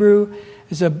in Hebrew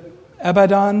is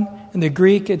Abaddon, in the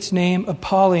Greek its name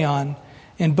Apollyon.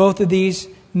 And both of these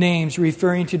names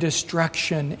referring to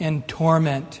destruction and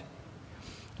torment.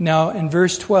 Now in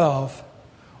verse 12,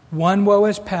 one woe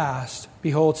is past.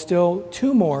 Behold, still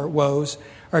 2 more woes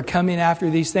are coming after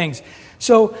these things.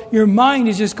 So your mind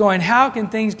is just going, how can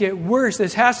things get worse?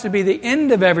 This has to be the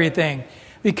end of everything,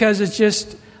 because it's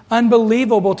just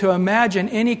unbelievable to imagine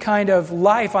any kind of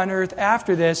life on earth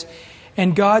after this.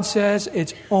 And God says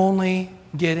it's only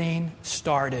getting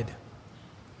started.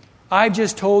 I've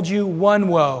just told you one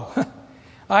woe.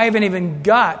 I haven't even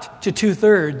got to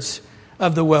 2/3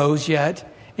 of the woes yet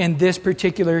in this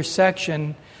particular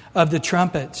section of the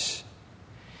trumpets.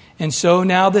 And so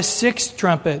now the 6th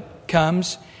trumpet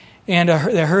comes, and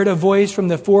they heard a voice from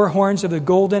the 4 horns of the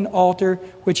golden altar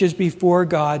which is before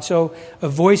God. So a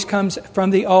voice comes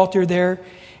from the altar there,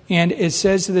 and it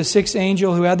says to the 6th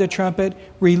angel who had the trumpet,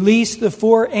 release the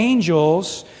 4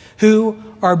 angels who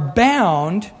are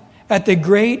bound at the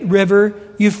great river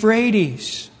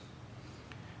Euphrates.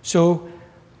 So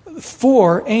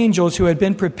 4 angels who had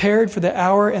been prepared for the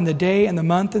hour and the day and the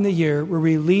month and the year were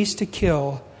released to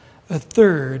kill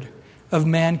 1/3 of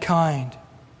mankind.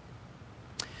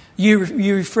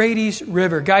 Euphrates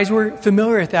River. Guys, we're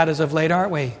familiar with that as of late,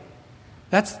 aren't we?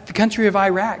 That's the country of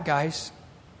Iraq, guys.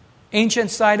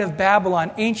 Ancient site of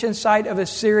Babylon, ancient site of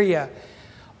Assyria.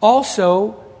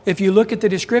 Also, if you look at the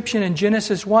description in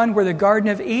Genesis 1 where the Garden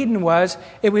of Eden was,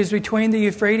 it was between the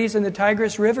Euphrates and the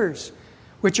Tigris rivers,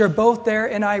 which are both there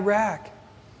in Iraq.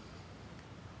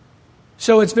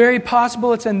 So it's very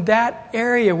possible it's in that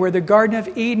area where the Garden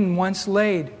of Eden once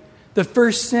laid. The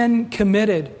first sin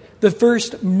committed, the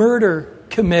first murder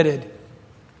committed,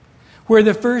 where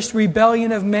the first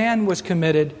rebellion of man was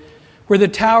committed, where the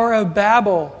Tower of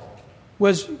Babel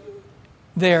was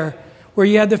there, where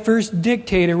you had the first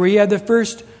dictator, where you had the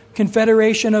first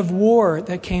confederation of war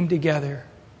that came together.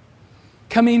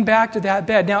 Coming back to that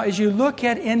bed. Now, as you look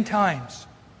at end times,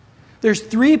 there's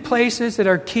 3 places that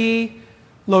are key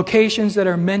locations that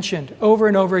are mentioned over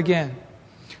and over again.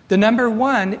 The number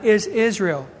 1 is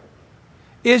Israel.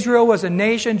 Israel was a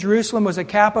nation. Jerusalem was a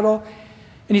capital.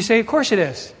 And you say, of course it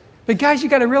is. But guys, you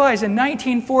got to realize in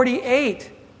 1948,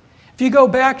 if you go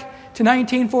back to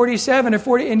 1947 or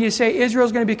 40, and you say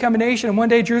Israel's going to become a nation and one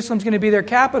day Jerusalem's going to be their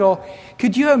capital,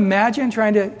 could you imagine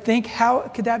trying to think how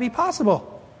could that be possible?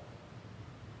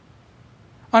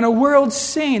 On a world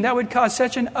scene, that would cause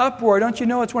such an uproar. Don't you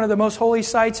know it's one of the most holy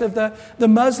sites of the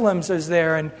Muslims is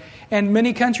there. And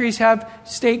many countries have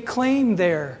state claim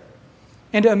there.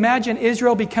 And to imagine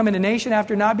Israel becoming a nation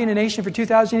after not being a nation for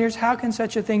 2,000 years, how can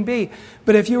such a thing be?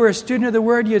 But if you were a student of the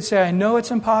Word, you'd say, I know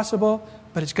it's impossible,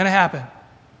 but it's going to happen.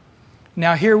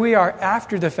 Now here we are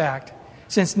after the fact.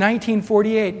 Since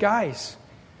 1948, guys,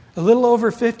 a little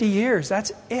over 50 years,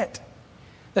 that's it.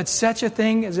 That such a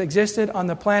thing has existed on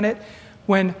the planet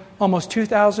when almost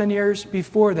 2,000 years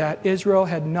before that, Israel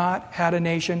had not had a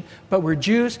nation, but were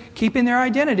Jews keeping their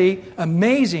identity,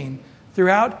 amazing,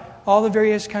 throughout all the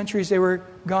various countries they were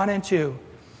gone into.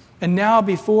 And now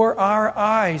before our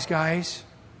eyes, guys,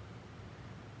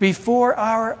 before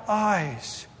our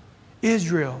eyes,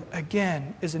 Israel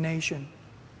again is a nation.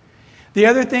 The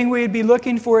other thing we'd be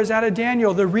looking for is out of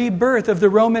Daniel, the rebirth of the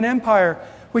Roman Empire,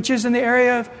 which is in the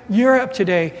area of Europe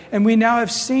today. And we now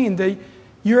have seen the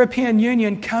European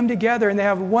Union come together and they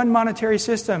have one monetary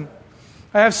system.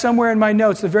 I have somewhere in my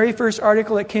notes the very first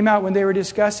article that came out when they were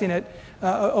discussing it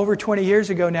over 20 years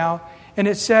ago now. And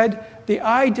it said, the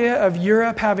idea of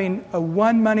Europe having a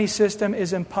one money system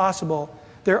is impossible.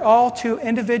 They're all too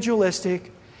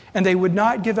individualistic and they would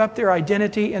not give up their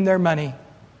identity and their money.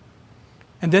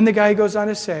 And then the guy goes on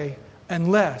to say,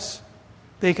 unless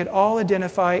they could all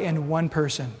identify in one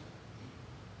person.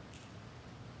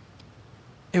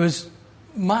 It was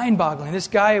mind-boggling. This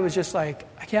guy was just like,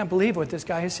 I can't believe what this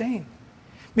guy is saying.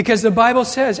 Because the Bible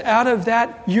says out of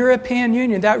that European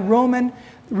Union, that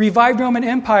revived Roman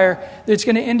Empire, that it's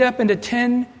going to end up into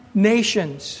 10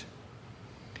 nations.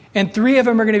 And 3 of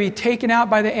them are going to be taken out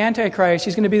by the Antichrist.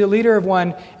 He's going to be the leader of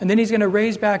one, and then he's going to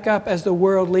raise back up as the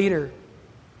world leader.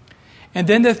 And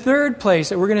then the third place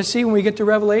that we're going to see when we get to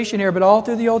Revelation here, but all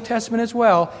through the Old Testament as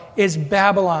well, is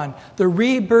Babylon. The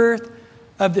rebirth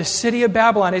of the city of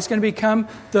Babylon. It's going to become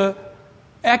the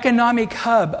economic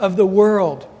hub of the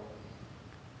world.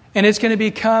 And it's going to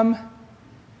become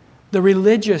the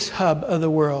religious hub of the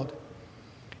world.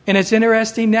 And it's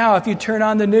interesting now, if you turn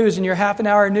on the news and your half an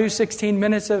hour news, 16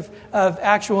 minutes of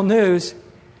actual news,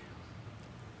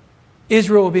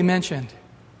 Israel will be mentioned.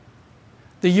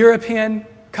 The European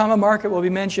common market will be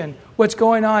mentioned. What's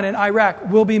going on in Iraq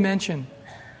will be mentioned.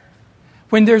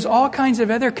 When there's all kinds of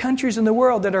other countries in the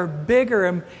world that are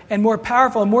bigger and more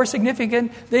powerful and more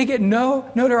significant, they get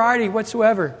no notoriety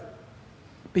whatsoever.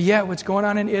 But yet, what's going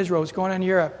on in Israel, what's going on in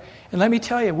Europe. And let me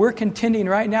tell you, we're contending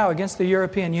right now against the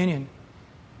European Union.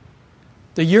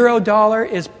 The euro dollar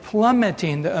is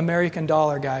plummeting the American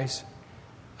dollar, guys.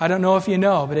 I don't know if you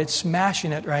know, but it's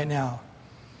smashing it right now.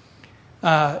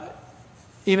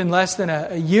 Even less than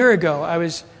a year ago, I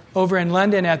was over in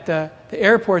London at the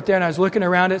airport there, and I was looking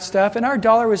around at stuff, and our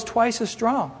dollar was twice as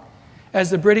strong as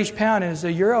the British pound and as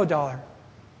the euro dollar.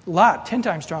 A lot, 10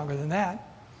 times stronger than that.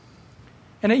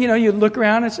 And you look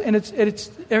around, and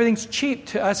it's everything's cheap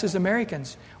to us as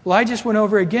Americans. Well, I just went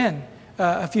over again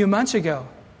a few months ago,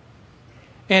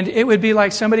 and it would be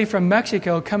like somebody from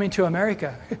Mexico coming to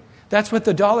America. That's what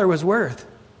the dollar was worth.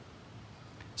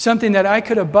 Something that I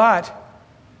could have bought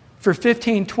for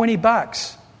 $15,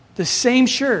 $20. The same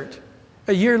shirt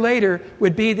a year later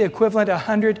would be the equivalent of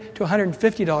 $100 to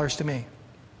 $150 to me.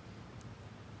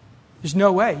 There's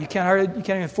no way. You can't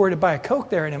even afford to buy a Coke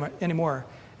there anymore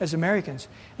as Americans.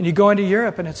 And you go into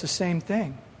Europe and it's the same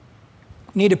thing.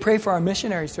 We need to pray for our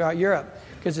missionaries throughout Europe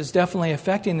because it's definitely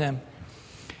affecting them.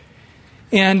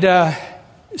 And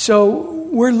so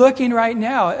we're looking right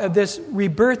now at this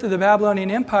rebirth of the Babylonian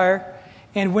Empire.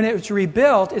 And when it's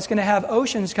rebuilt, it's going to have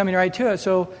oceans coming right to it.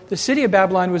 So the city of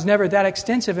Babylon was never that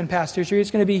extensive in past history.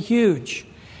 It's going to be huge.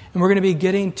 And we're going to be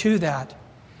getting to that.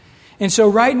 And so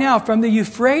right now, from the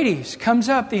Euphrates comes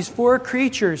up these four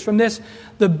creatures. From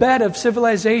the bed of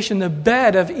civilization, the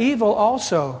bed of evil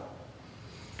also.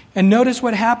 And notice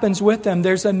what happens with them.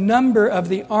 There's a number of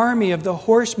the army of the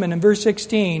horsemen in verse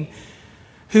 16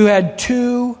 who had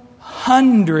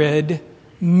 200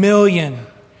 million.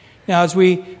 Now, as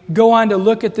we go on to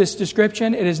look at this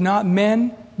description, it is not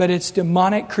men, but it's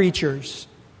demonic creatures.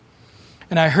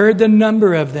 And I heard the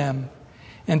number of them.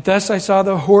 And thus I saw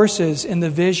the horses in the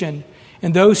vision.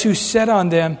 And those who sat on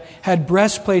them had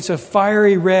breastplates of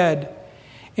fiery red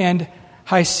and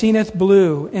hyacinth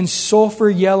blue and sulfur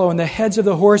yellow. And the heads of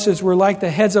the horses were like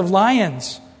the heads of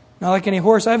lions. Not like any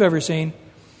horse I've ever seen.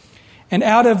 And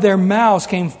out of their mouths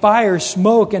came fire,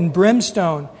 smoke, and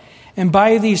brimstone. And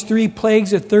by these three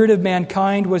plagues, a third of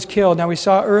mankind was killed. Now we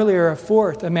saw earlier a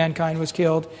fourth of mankind was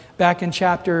killed back in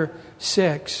chapter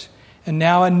 6. And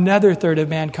now another third of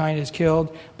mankind is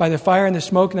killed by the fire and the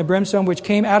smoke and the brimstone which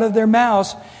came out of their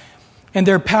mouths. And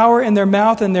their power in their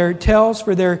mouth and their tails,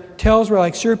 for their tails were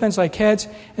like serpents, like heads,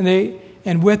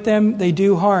 and with them they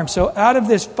do harm. So out of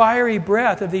this fiery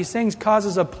breath of these things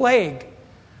causes a plague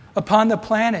upon the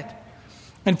planet.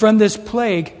 And from this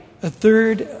plague, a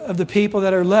third of the people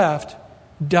that are left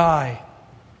die.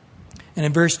 And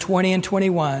in verse 20 and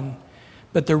 21,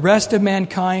 but the rest of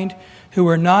mankind who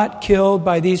were not killed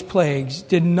by these plagues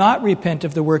did not repent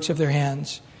of the works of their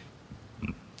hands,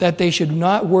 that they should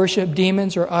not worship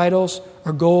demons or idols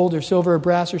or gold or silver or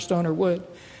brass or stone or wood,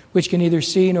 which can neither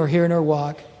see nor hear nor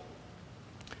walk.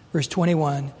 Verse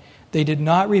 21, they did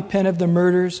not repent of the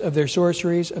murders, of their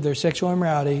sorceries, of their sexual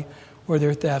immorality, or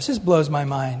their thefts. This blows my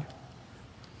mind.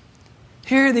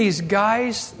 Here are these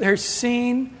guys, they're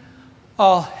seeing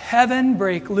all heaven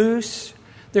break loose.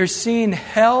 They're seeing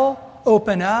hell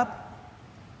open up.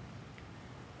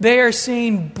 They are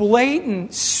seeing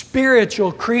blatant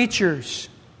spiritual creatures.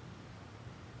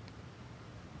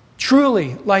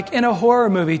 Truly, like in a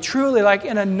horror movie, truly like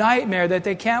in a nightmare that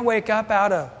they can't wake up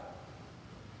out of.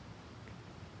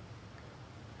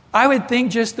 I would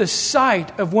think just the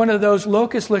sight of one of those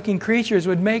locust-looking creatures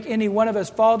would make any one of us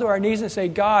fall to our knees and say,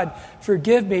 God,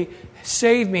 forgive me,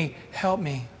 save me, help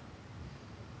me.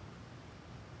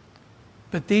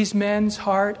 But these men's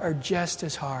heart are just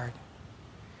as hard.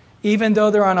 Even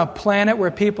though they're on a planet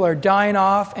where people are dying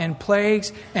off and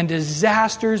plagues and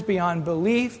disasters beyond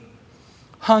belief,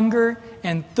 hunger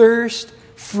and thirst,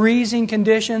 freezing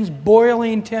conditions,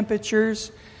 boiling temperatures,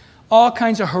 all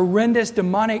kinds of horrendous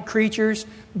demonic creatures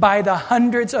by the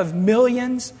hundreds of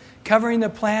millions covering the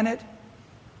planet,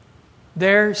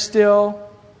 they're still,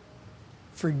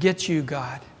 forget you,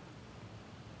 God.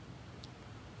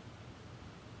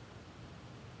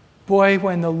 Boy,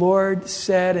 when the Lord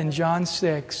said in John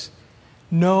 6,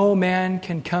 no man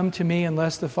can come to me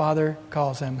unless the Father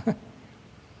calls him.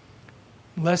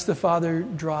 Unless the Father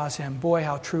draws him. Boy,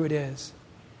 how true it is.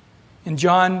 In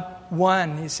John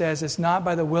 1, he says, it's not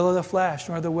by the will of the flesh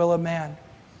nor the will of man,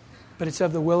 but it's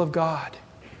of the will of God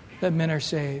that men are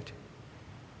saved.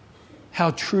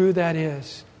 How true that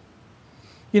is.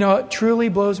 It truly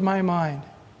blows my mind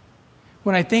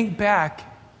when I think back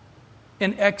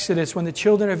in Exodus when the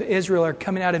children of Israel are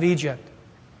coming out of Egypt.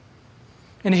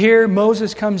 And here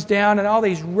Moses comes down and all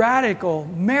these radical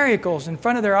miracles in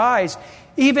front of their eyes.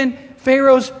 Even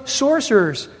Pharaoh's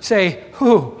sorcerers say,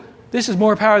 this is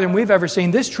more power than we've ever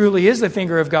seen. This truly is the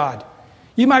finger of God.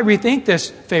 You might rethink this,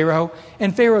 Pharaoh.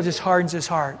 And Pharaoh just hardens his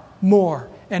heart more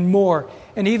and more.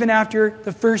 And even after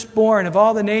the firstborn of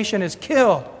all the nation is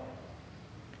killed,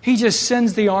 he just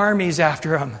sends the armies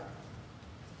after him.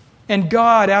 And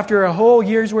God, after a whole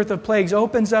year's worth of plagues,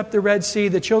 opens up the Red Sea.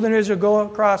 The children of Israel go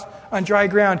across on dry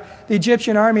ground. The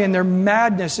Egyptian army, in their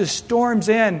madness, just storms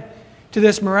in to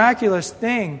this miraculous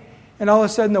thing. And all of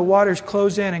a sudden, the waters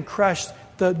close in and crush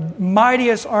the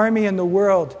mightiest army in the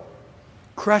world.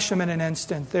 Crush them in an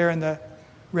instant there in the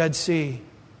Red Sea.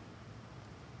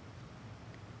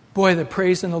 Boy, the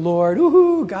praise in the Lord.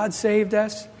 Woohoo, God saved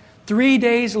us. 3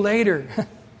 days later,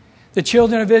 the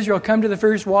children of Israel come to the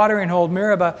first watering hole,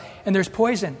 Meribah, and there's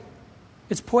poison.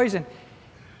 It's poison.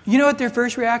 You know what their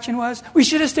first reaction was? We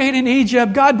should have stayed in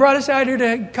Egypt. God brought us out here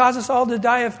to cause us all to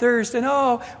die of thirst.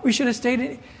 And we should have stayed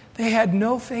in... They had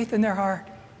no faith in their heart.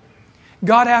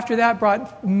 God, after that,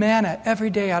 brought manna every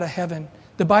day out of heaven.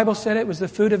 The Bible said it was the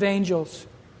food of angels.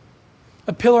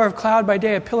 A pillar of cloud by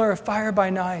day, a pillar of fire by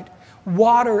night.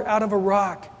 Water out of a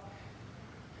rock.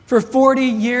 For 40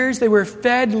 years, they were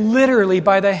fed literally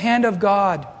by the hand of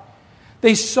God.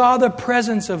 They saw the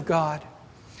presence of God.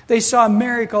 They saw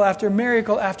miracle after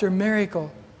miracle after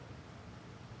miracle.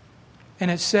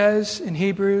 And it says in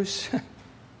Hebrews,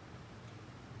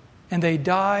 and they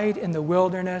died in the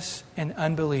wilderness in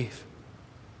unbelief.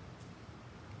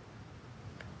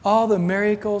 All the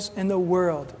miracles in the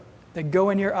world that go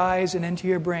in your eyes and into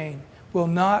your brain will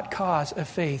not cause a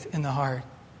faith in the heart.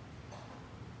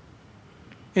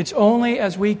 It's only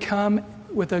as we come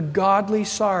with a godly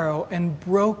sorrow and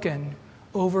broken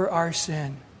over our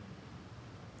sin.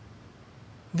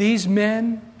 These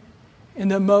men, in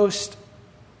the most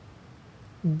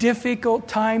difficult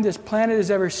time this planet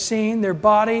has ever seen, their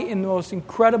body in the most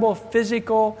incredible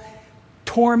physical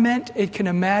torment it can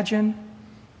imagine,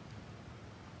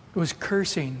 was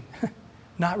cursing,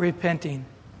 not repenting.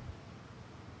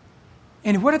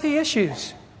 And what are the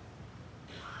issues?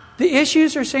 The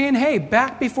issues are saying, hey,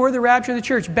 back before the rapture of the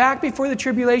church, back before the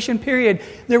tribulation period,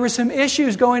 there were some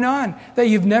issues going on that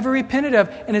you've never repented of,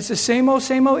 and it's the same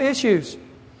old issues.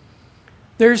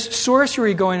 There's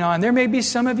sorcery going on. There may be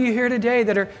some of you here today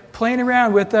that are playing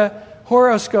around with the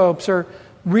horoscopes or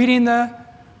reading the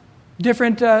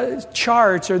different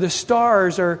charts or the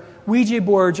stars or Ouija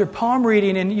boards or palm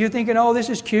reading, and you're thinking, this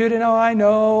is cute, and I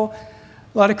know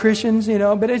a lot of Christians,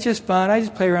 but it's just fun. I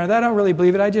just play around with it. I don't really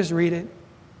believe it. I just read it.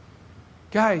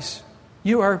 Guys,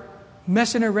 you are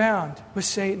messing around with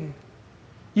Satan.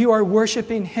 You are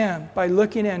worshiping him by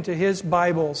looking into his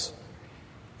Bibles,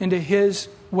 into his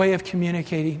way of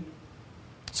communicating.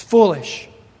 It's foolish,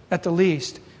 at the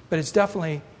least, but it's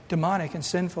definitely demonic and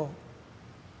sinful.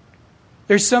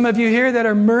 There's some of you here that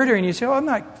are murdering. You say, I'm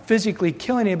not physically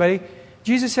killing anybody.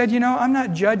 Jesus said, I'm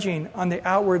not judging on the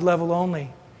outward level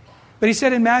only. But he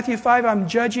said in Matthew 5, I'm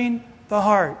judging the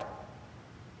heart.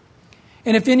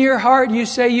 And if in your heart you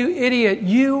say, you idiot,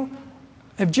 you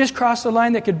have just crossed the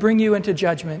line that could bring you into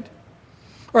judgment.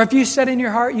 Or if you said in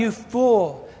your heart, you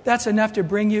fool, that's enough to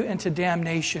bring you into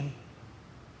damnation.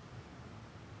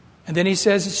 And then he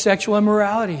says sexual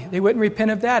immorality. They wouldn't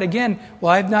repent of that. Again,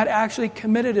 I've not actually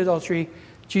committed adultery.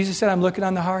 Jesus said, I'm looking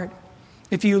on the heart.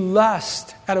 If you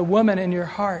lust at a woman in your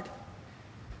heart.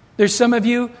 There's some of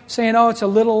you saying, it's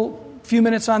a few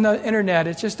minutes on the internet.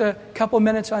 It's just a couple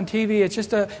minutes on TV. It's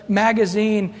just a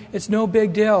magazine. It's no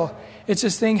big deal. It's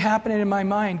this thing happening in my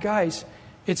mind. Guys,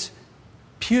 it's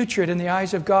putrid in the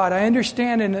eyes of God. I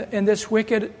understand in this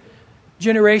wicked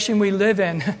generation we live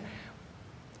in,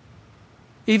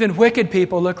 even wicked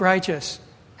people look righteous.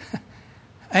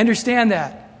 I understand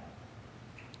that.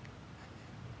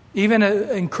 Even an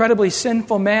incredibly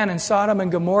sinful man in Sodom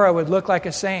and Gomorrah would look like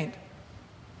a saint.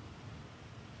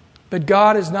 But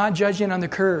God is not judging on the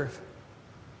curve.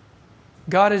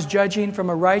 God is judging from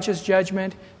a righteous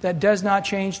judgment that does not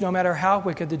change no matter how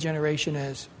wicked the generation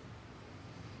is.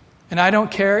 And I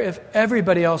don't care if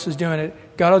everybody else is doing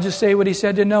it. God will just say what he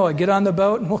said to Noah. Get on the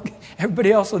boat and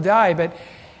everybody else will die. But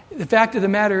the fact of the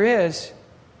matter is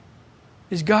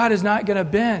God is not going to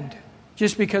bend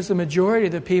just because the majority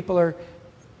of the people are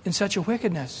in such a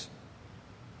wickedness.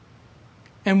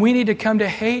 And we need to come to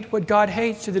hate what God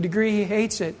hates to the degree he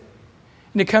hates it.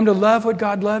 And to come to love what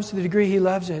God loves to the degree he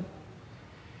loves it.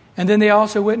 And then they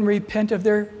also wouldn't repent of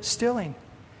their stealing.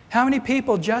 How many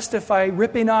people justify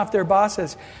ripping off their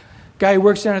bosses? Guy who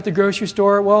works down at the grocery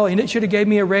store, well, he should have gave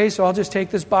me a raise, so I'll just take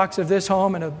this box of this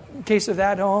home and a case of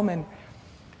that home. And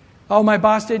oh, my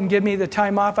boss didn't give me the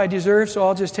time off I deserve, so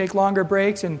I'll just take longer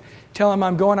breaks and tell him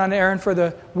I'm going on an errand for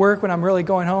the work when I'm really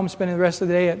going home, spending the rest of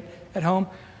the day at home.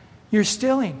 You're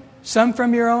stealing. Some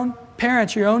from your own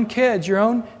parents, your own kids, your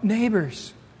own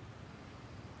neighbors.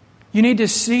 You need to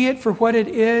see it for what it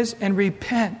is and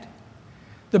repent.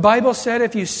 The Bible said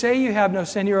if you say you have no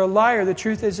sin, you're a liar. The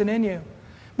truth isn't in you.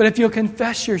 But if you'll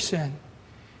confess your sin,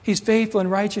 He's faithful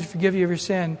and righteous to forgive you of your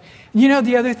sin. And you know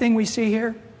the other thing we see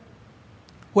here?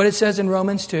 What it says in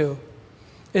Romans 2.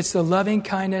 It's the loving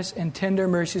kindness and tender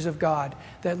mercies of God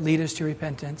that lead us to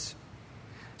repentance.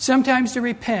 Sometimes to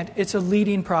repent, it's a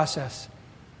leading process.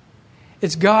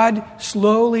 It's God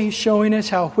slowly showing us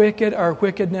how wicked our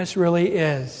wickedness really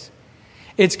is.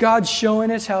 It's God showing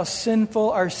us how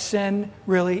sinful our sin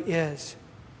really is.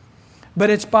 But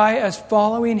it's by us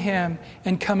following Him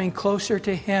and coming closer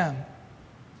to Him.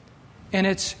 And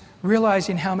it's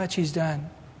realizing how much He's done.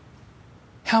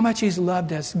 How much He's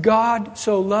loved us. God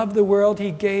so loved the world,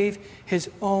 He gave His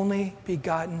only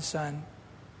begotten Son.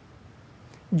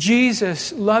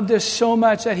 Jesus loved us so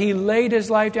much that He laid His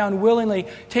life down willingly,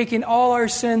 taking all our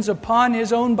sins upon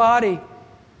His own body.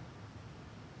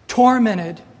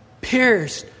 Tormented,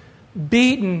 pierced,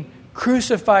 beaten,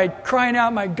 crucified, crying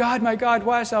out, my God,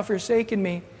 why hast Thou forsaken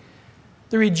me?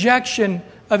 The rejection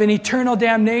of an eternal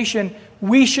damnation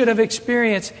we should have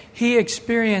experienced. He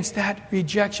experienced that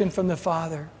rejection from the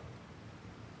Father.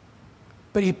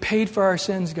 But He paid for our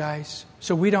sins, guys,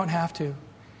 so we don't have to.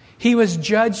 He was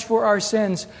judged for our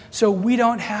sins, so we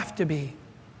don't have to be.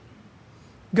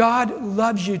 God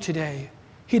loves you today.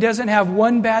 He doesn't have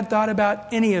one bad thought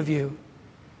about any of you.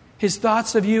 His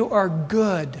thoughts of you are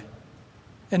good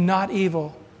and not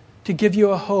evil, to give you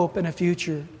a hope and a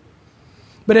future.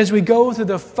 But as we go through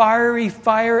the fiery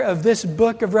fire of this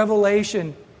book of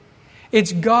Revelation,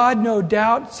 it's God, no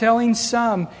doubt, telling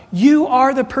some, you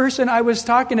are the person I was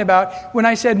talking about when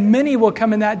I said many will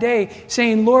come in that day,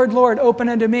 saying, Lord, Lord, open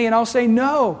unto me. And I'll say,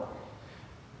 no,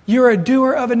 you're a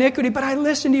doer of iniquity, but I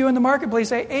listened to you in the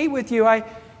marketplace. I ate with you.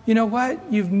 You know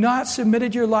what? You've not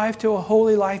submitted your life to a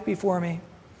holy life before me.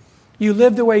 You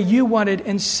lived the way you wanted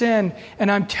and sinned.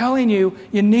 And I'm telling you,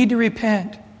 you need to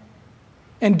repent.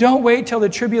 And don't wait till the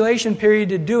tribulation period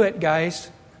to do it,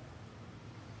 guys.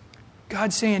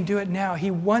 God's saying, do it now. He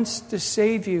wants to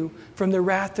save you from the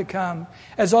wrath to come.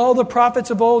 As all the prophets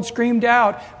of old screamed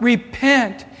out,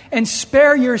 repent and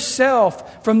spare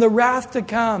yourself from the wrath to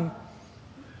come.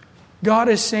 God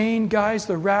is saying, guys,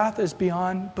 the wrath is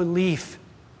beyond belief.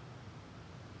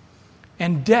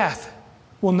 And death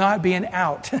will not be an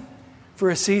out for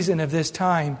a season of this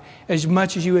time. As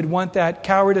much as you would want that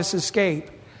cowardice escape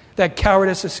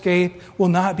will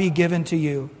not be given to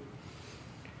you.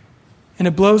 And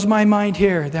it blows my mind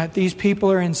here that these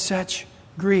people are in such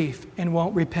grief and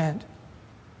won't repent.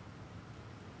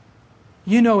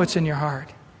 You know what's in your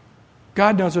heart.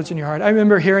 God knows what's in your heart. I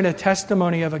remember hearing a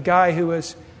testimony of a guy who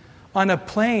was on a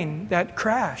plane that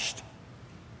crashed.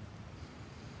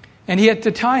 And at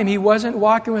the time, he wasn't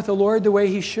walking with the Lord the way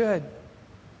he should.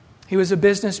 He was a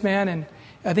businessman, and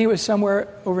I think it was somewhere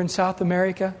over in South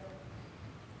America.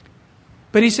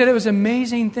 But he said it was an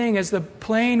amazing thing as the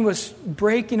plane was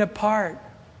breaking apart,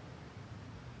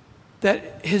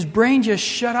 that his brain just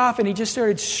shut off and he just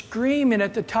started screaming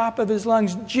at the top of his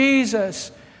lungs,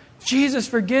 Jesus, Jesus,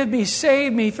 forgive me,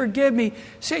 save me, forgive me.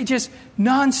 Say just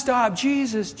nonstop,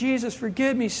 Jesus, Jesus,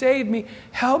 forgive me, save me,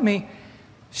 help me,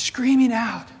 screaming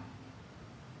out.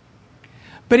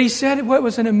 But he said what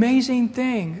was an amazing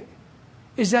thing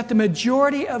is that the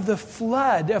majority of the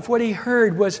flood of what he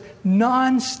heard was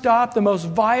nonstop, the most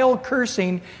vile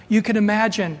cursing you could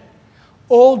imagine.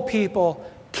 Old people,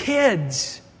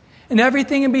 kids, and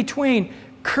everything in between,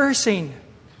 cursing.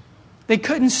 They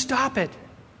couldn't stop it.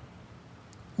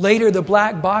 Later, the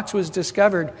black box was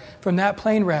discovered from that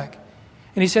plane wreck.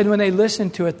 And he said when they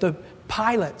listened to it, the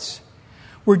pilots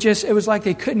were it was like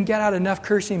they couldn't get out enough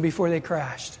cursing before they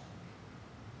crashed.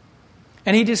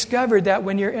 And he discovered that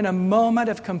when you're in a moment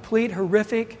of complete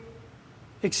horrific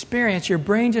experience, your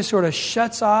brain just sort of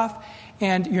shuts off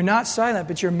and you're not silent,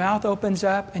 but your mouth opens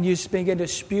up and you just begin to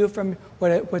spew from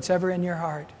what's ever in your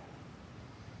heart.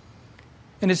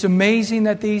 And it's amazing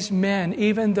that these men,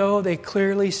 even though they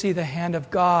clearly see the hand of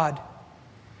God,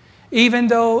 even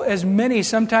though as many,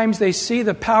 sometimes they see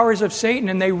the powers of Satan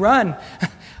and they run,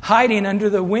 hiding under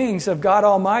the wings of God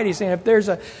Almighty, saying, if there's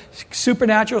a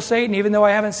supernatural Satan, even though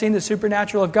I haven't seen the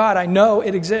supernatural of God, I know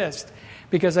it exists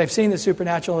because I've seen the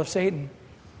supernatural of Satan.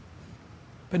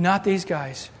 But not these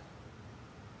guys.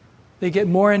 They get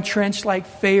more entrenched like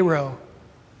Pharaoh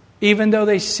Even though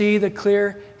they see the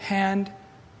clear hand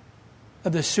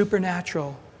of the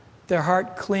supernatural, their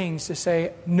heart clings to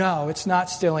say, no, it's not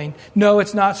stealing. No,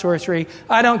 it's not sorcery.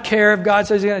 I don't care if God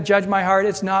says He's going to judge my heart.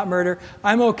 It's not murder.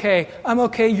 I'm okay. I'm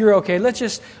okay. You're okay. Let's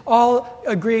just all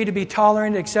agree to be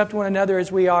tolerant, accept one another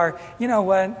as we are. You know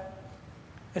what?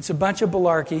 It's a bunch of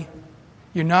malarkey.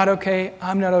 You're not okay.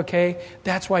 I'm not okay.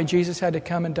 That's why Jesus had to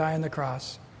come and die on the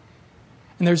cross.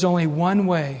 And there's only one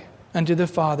way unto the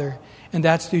Father, and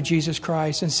that's through Jesus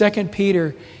Christ. In 2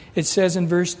 Peter, it says in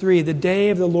verse 3, the day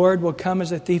of the Lord will come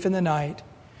as a thief in the night,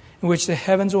 in which the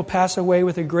heavens will pass away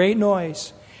with a great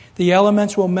noise. The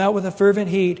elements will melt with a fervent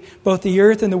heat. Both the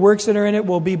earth and the works that are in it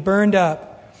will be burned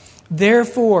up.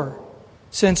 Therefore,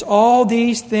 since all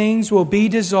these things will be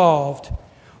dissolved,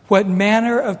 what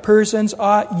manner of persons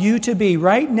ought you to be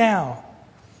right now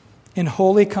in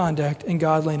holy conduct and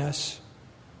godliness?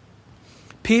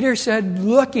 Peter said,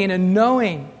 looking and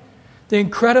knowing the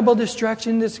incredible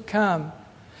destruction that's to come,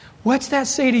 what's that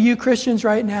say to you Christians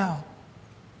right now?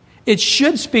 It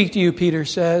should speak to you, Peter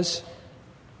says.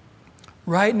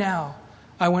 Right now,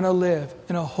 I want to live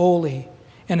in a holy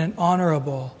and an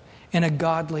honorable and a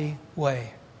godly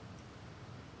way.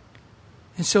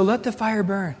 And so let the fire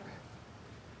burn.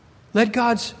 Let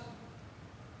God's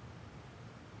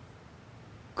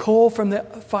coal from the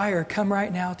fire come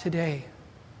right now today.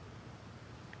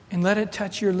 And let it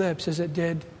touch your lips as it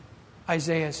did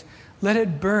Isaiah's. Let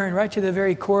it burn right to the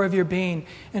very core of your being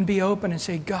and be open and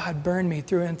say, God, burn me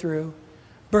through and through.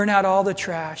 Burn out all the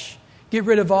trash. Get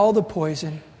rid of all the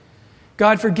poison.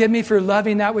 God, forgive me for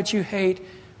loving that which you hate.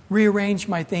 Rearrange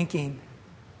my thinking.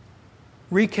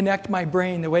 Reconnect my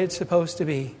brain the way it's supposed to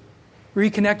be.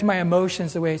 Reconnect my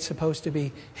emotions the way it's supposed to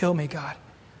be. Heal me, God.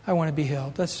 I want to be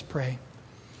healed. Let's pray.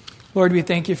 Lord, we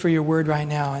thank you for your word right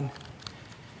now. And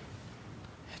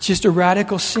it's just a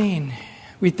radical scene.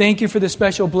 We thank you for the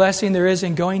special blessing there is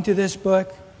in going to this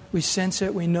book. We sense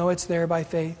it. We know it's there by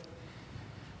faith.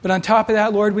 But on top of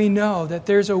that, Lord, we know that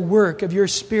there's a work of your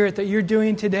Spirit that you're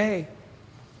doing today.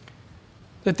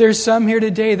 That there's some here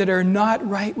today that are not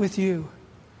right with you.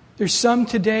 There's some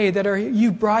today that are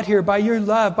you brought here by your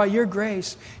love, by your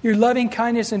grace. Your loving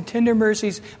kindness and tender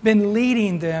mercies been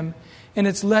leading them, and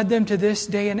it's led them to this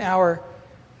day and hour,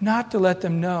 not to let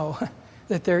them know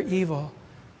that they're evil,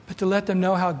 but to let them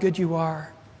know how good you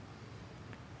are.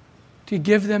 To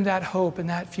give them that hope and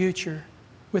that future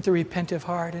with a repentant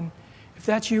heart. And if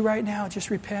that's you right now,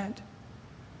 just repent.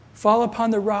 Fall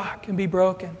upon the rock and be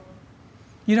broken.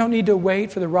 You don't need to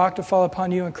wait for the rock to fall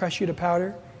upon you and crush you to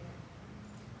powder.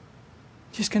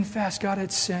 Just confess, God,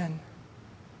 it's sin.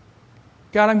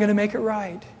 God, I'm going to make it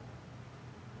right.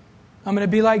 I'm going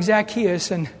to be like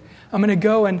Zacchaeus, and I'm going to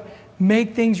go and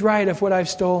make things right of what I've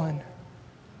stolen.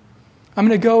 I'm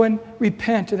going to go and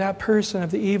repent to that person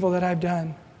of the evil that I've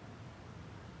done.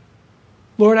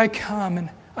 Lord, I come and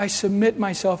I submit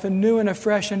myself anew and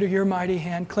afresh under your mighty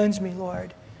hand. Cleanse me,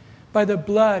 Lord. By the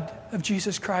blood of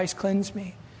Jesus Christ, cleanse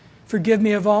me. Forgive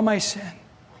me of all my sin.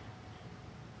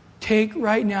 Take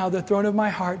right now the throne of my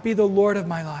heart. Be the Lord of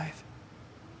my life.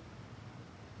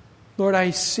 Lord,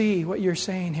 I see what you're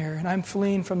saying here, and I'm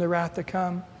fleeing from the wrath to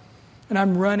come. And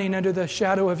I'm running under the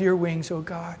shadow of your wings, O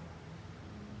God.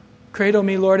 Cradle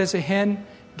me, Lord, as a hen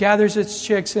gathers its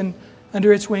chicks and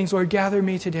under its wings. Lord, gather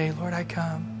me today. Lord, I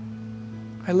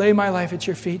come. I lay my life at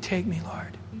your feet. Take me,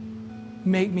 Lord.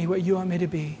 Make me what you want me to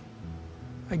be.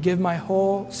 I give my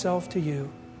whole self to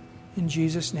you in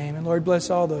Jesus' name. And Lord, bless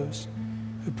all those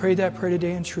who prayed that prayer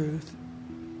today in truth.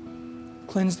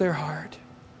 Cleanse their heart.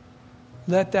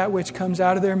 Let that which comes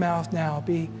out of their mouth now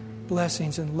be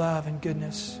blessings and love and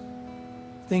goodness,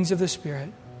 things of the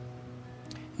Spirit.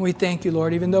 And we thank you,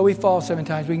 Lord. Even though we fall 7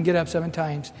 times, we can get up 7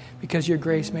 times because your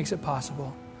grace makes it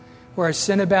possible. Where our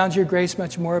sin abounds, your grace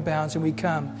much more abounds, and we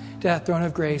come to that throne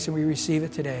of grace and we receive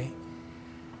it today.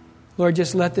 Lord,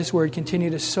 just let this word continue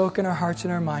to soak in our hearts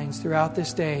and our minds throughout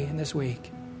this day and this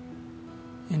week.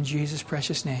 In Jesus'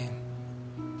 precious name.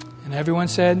 And everyone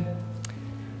said,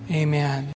 amen.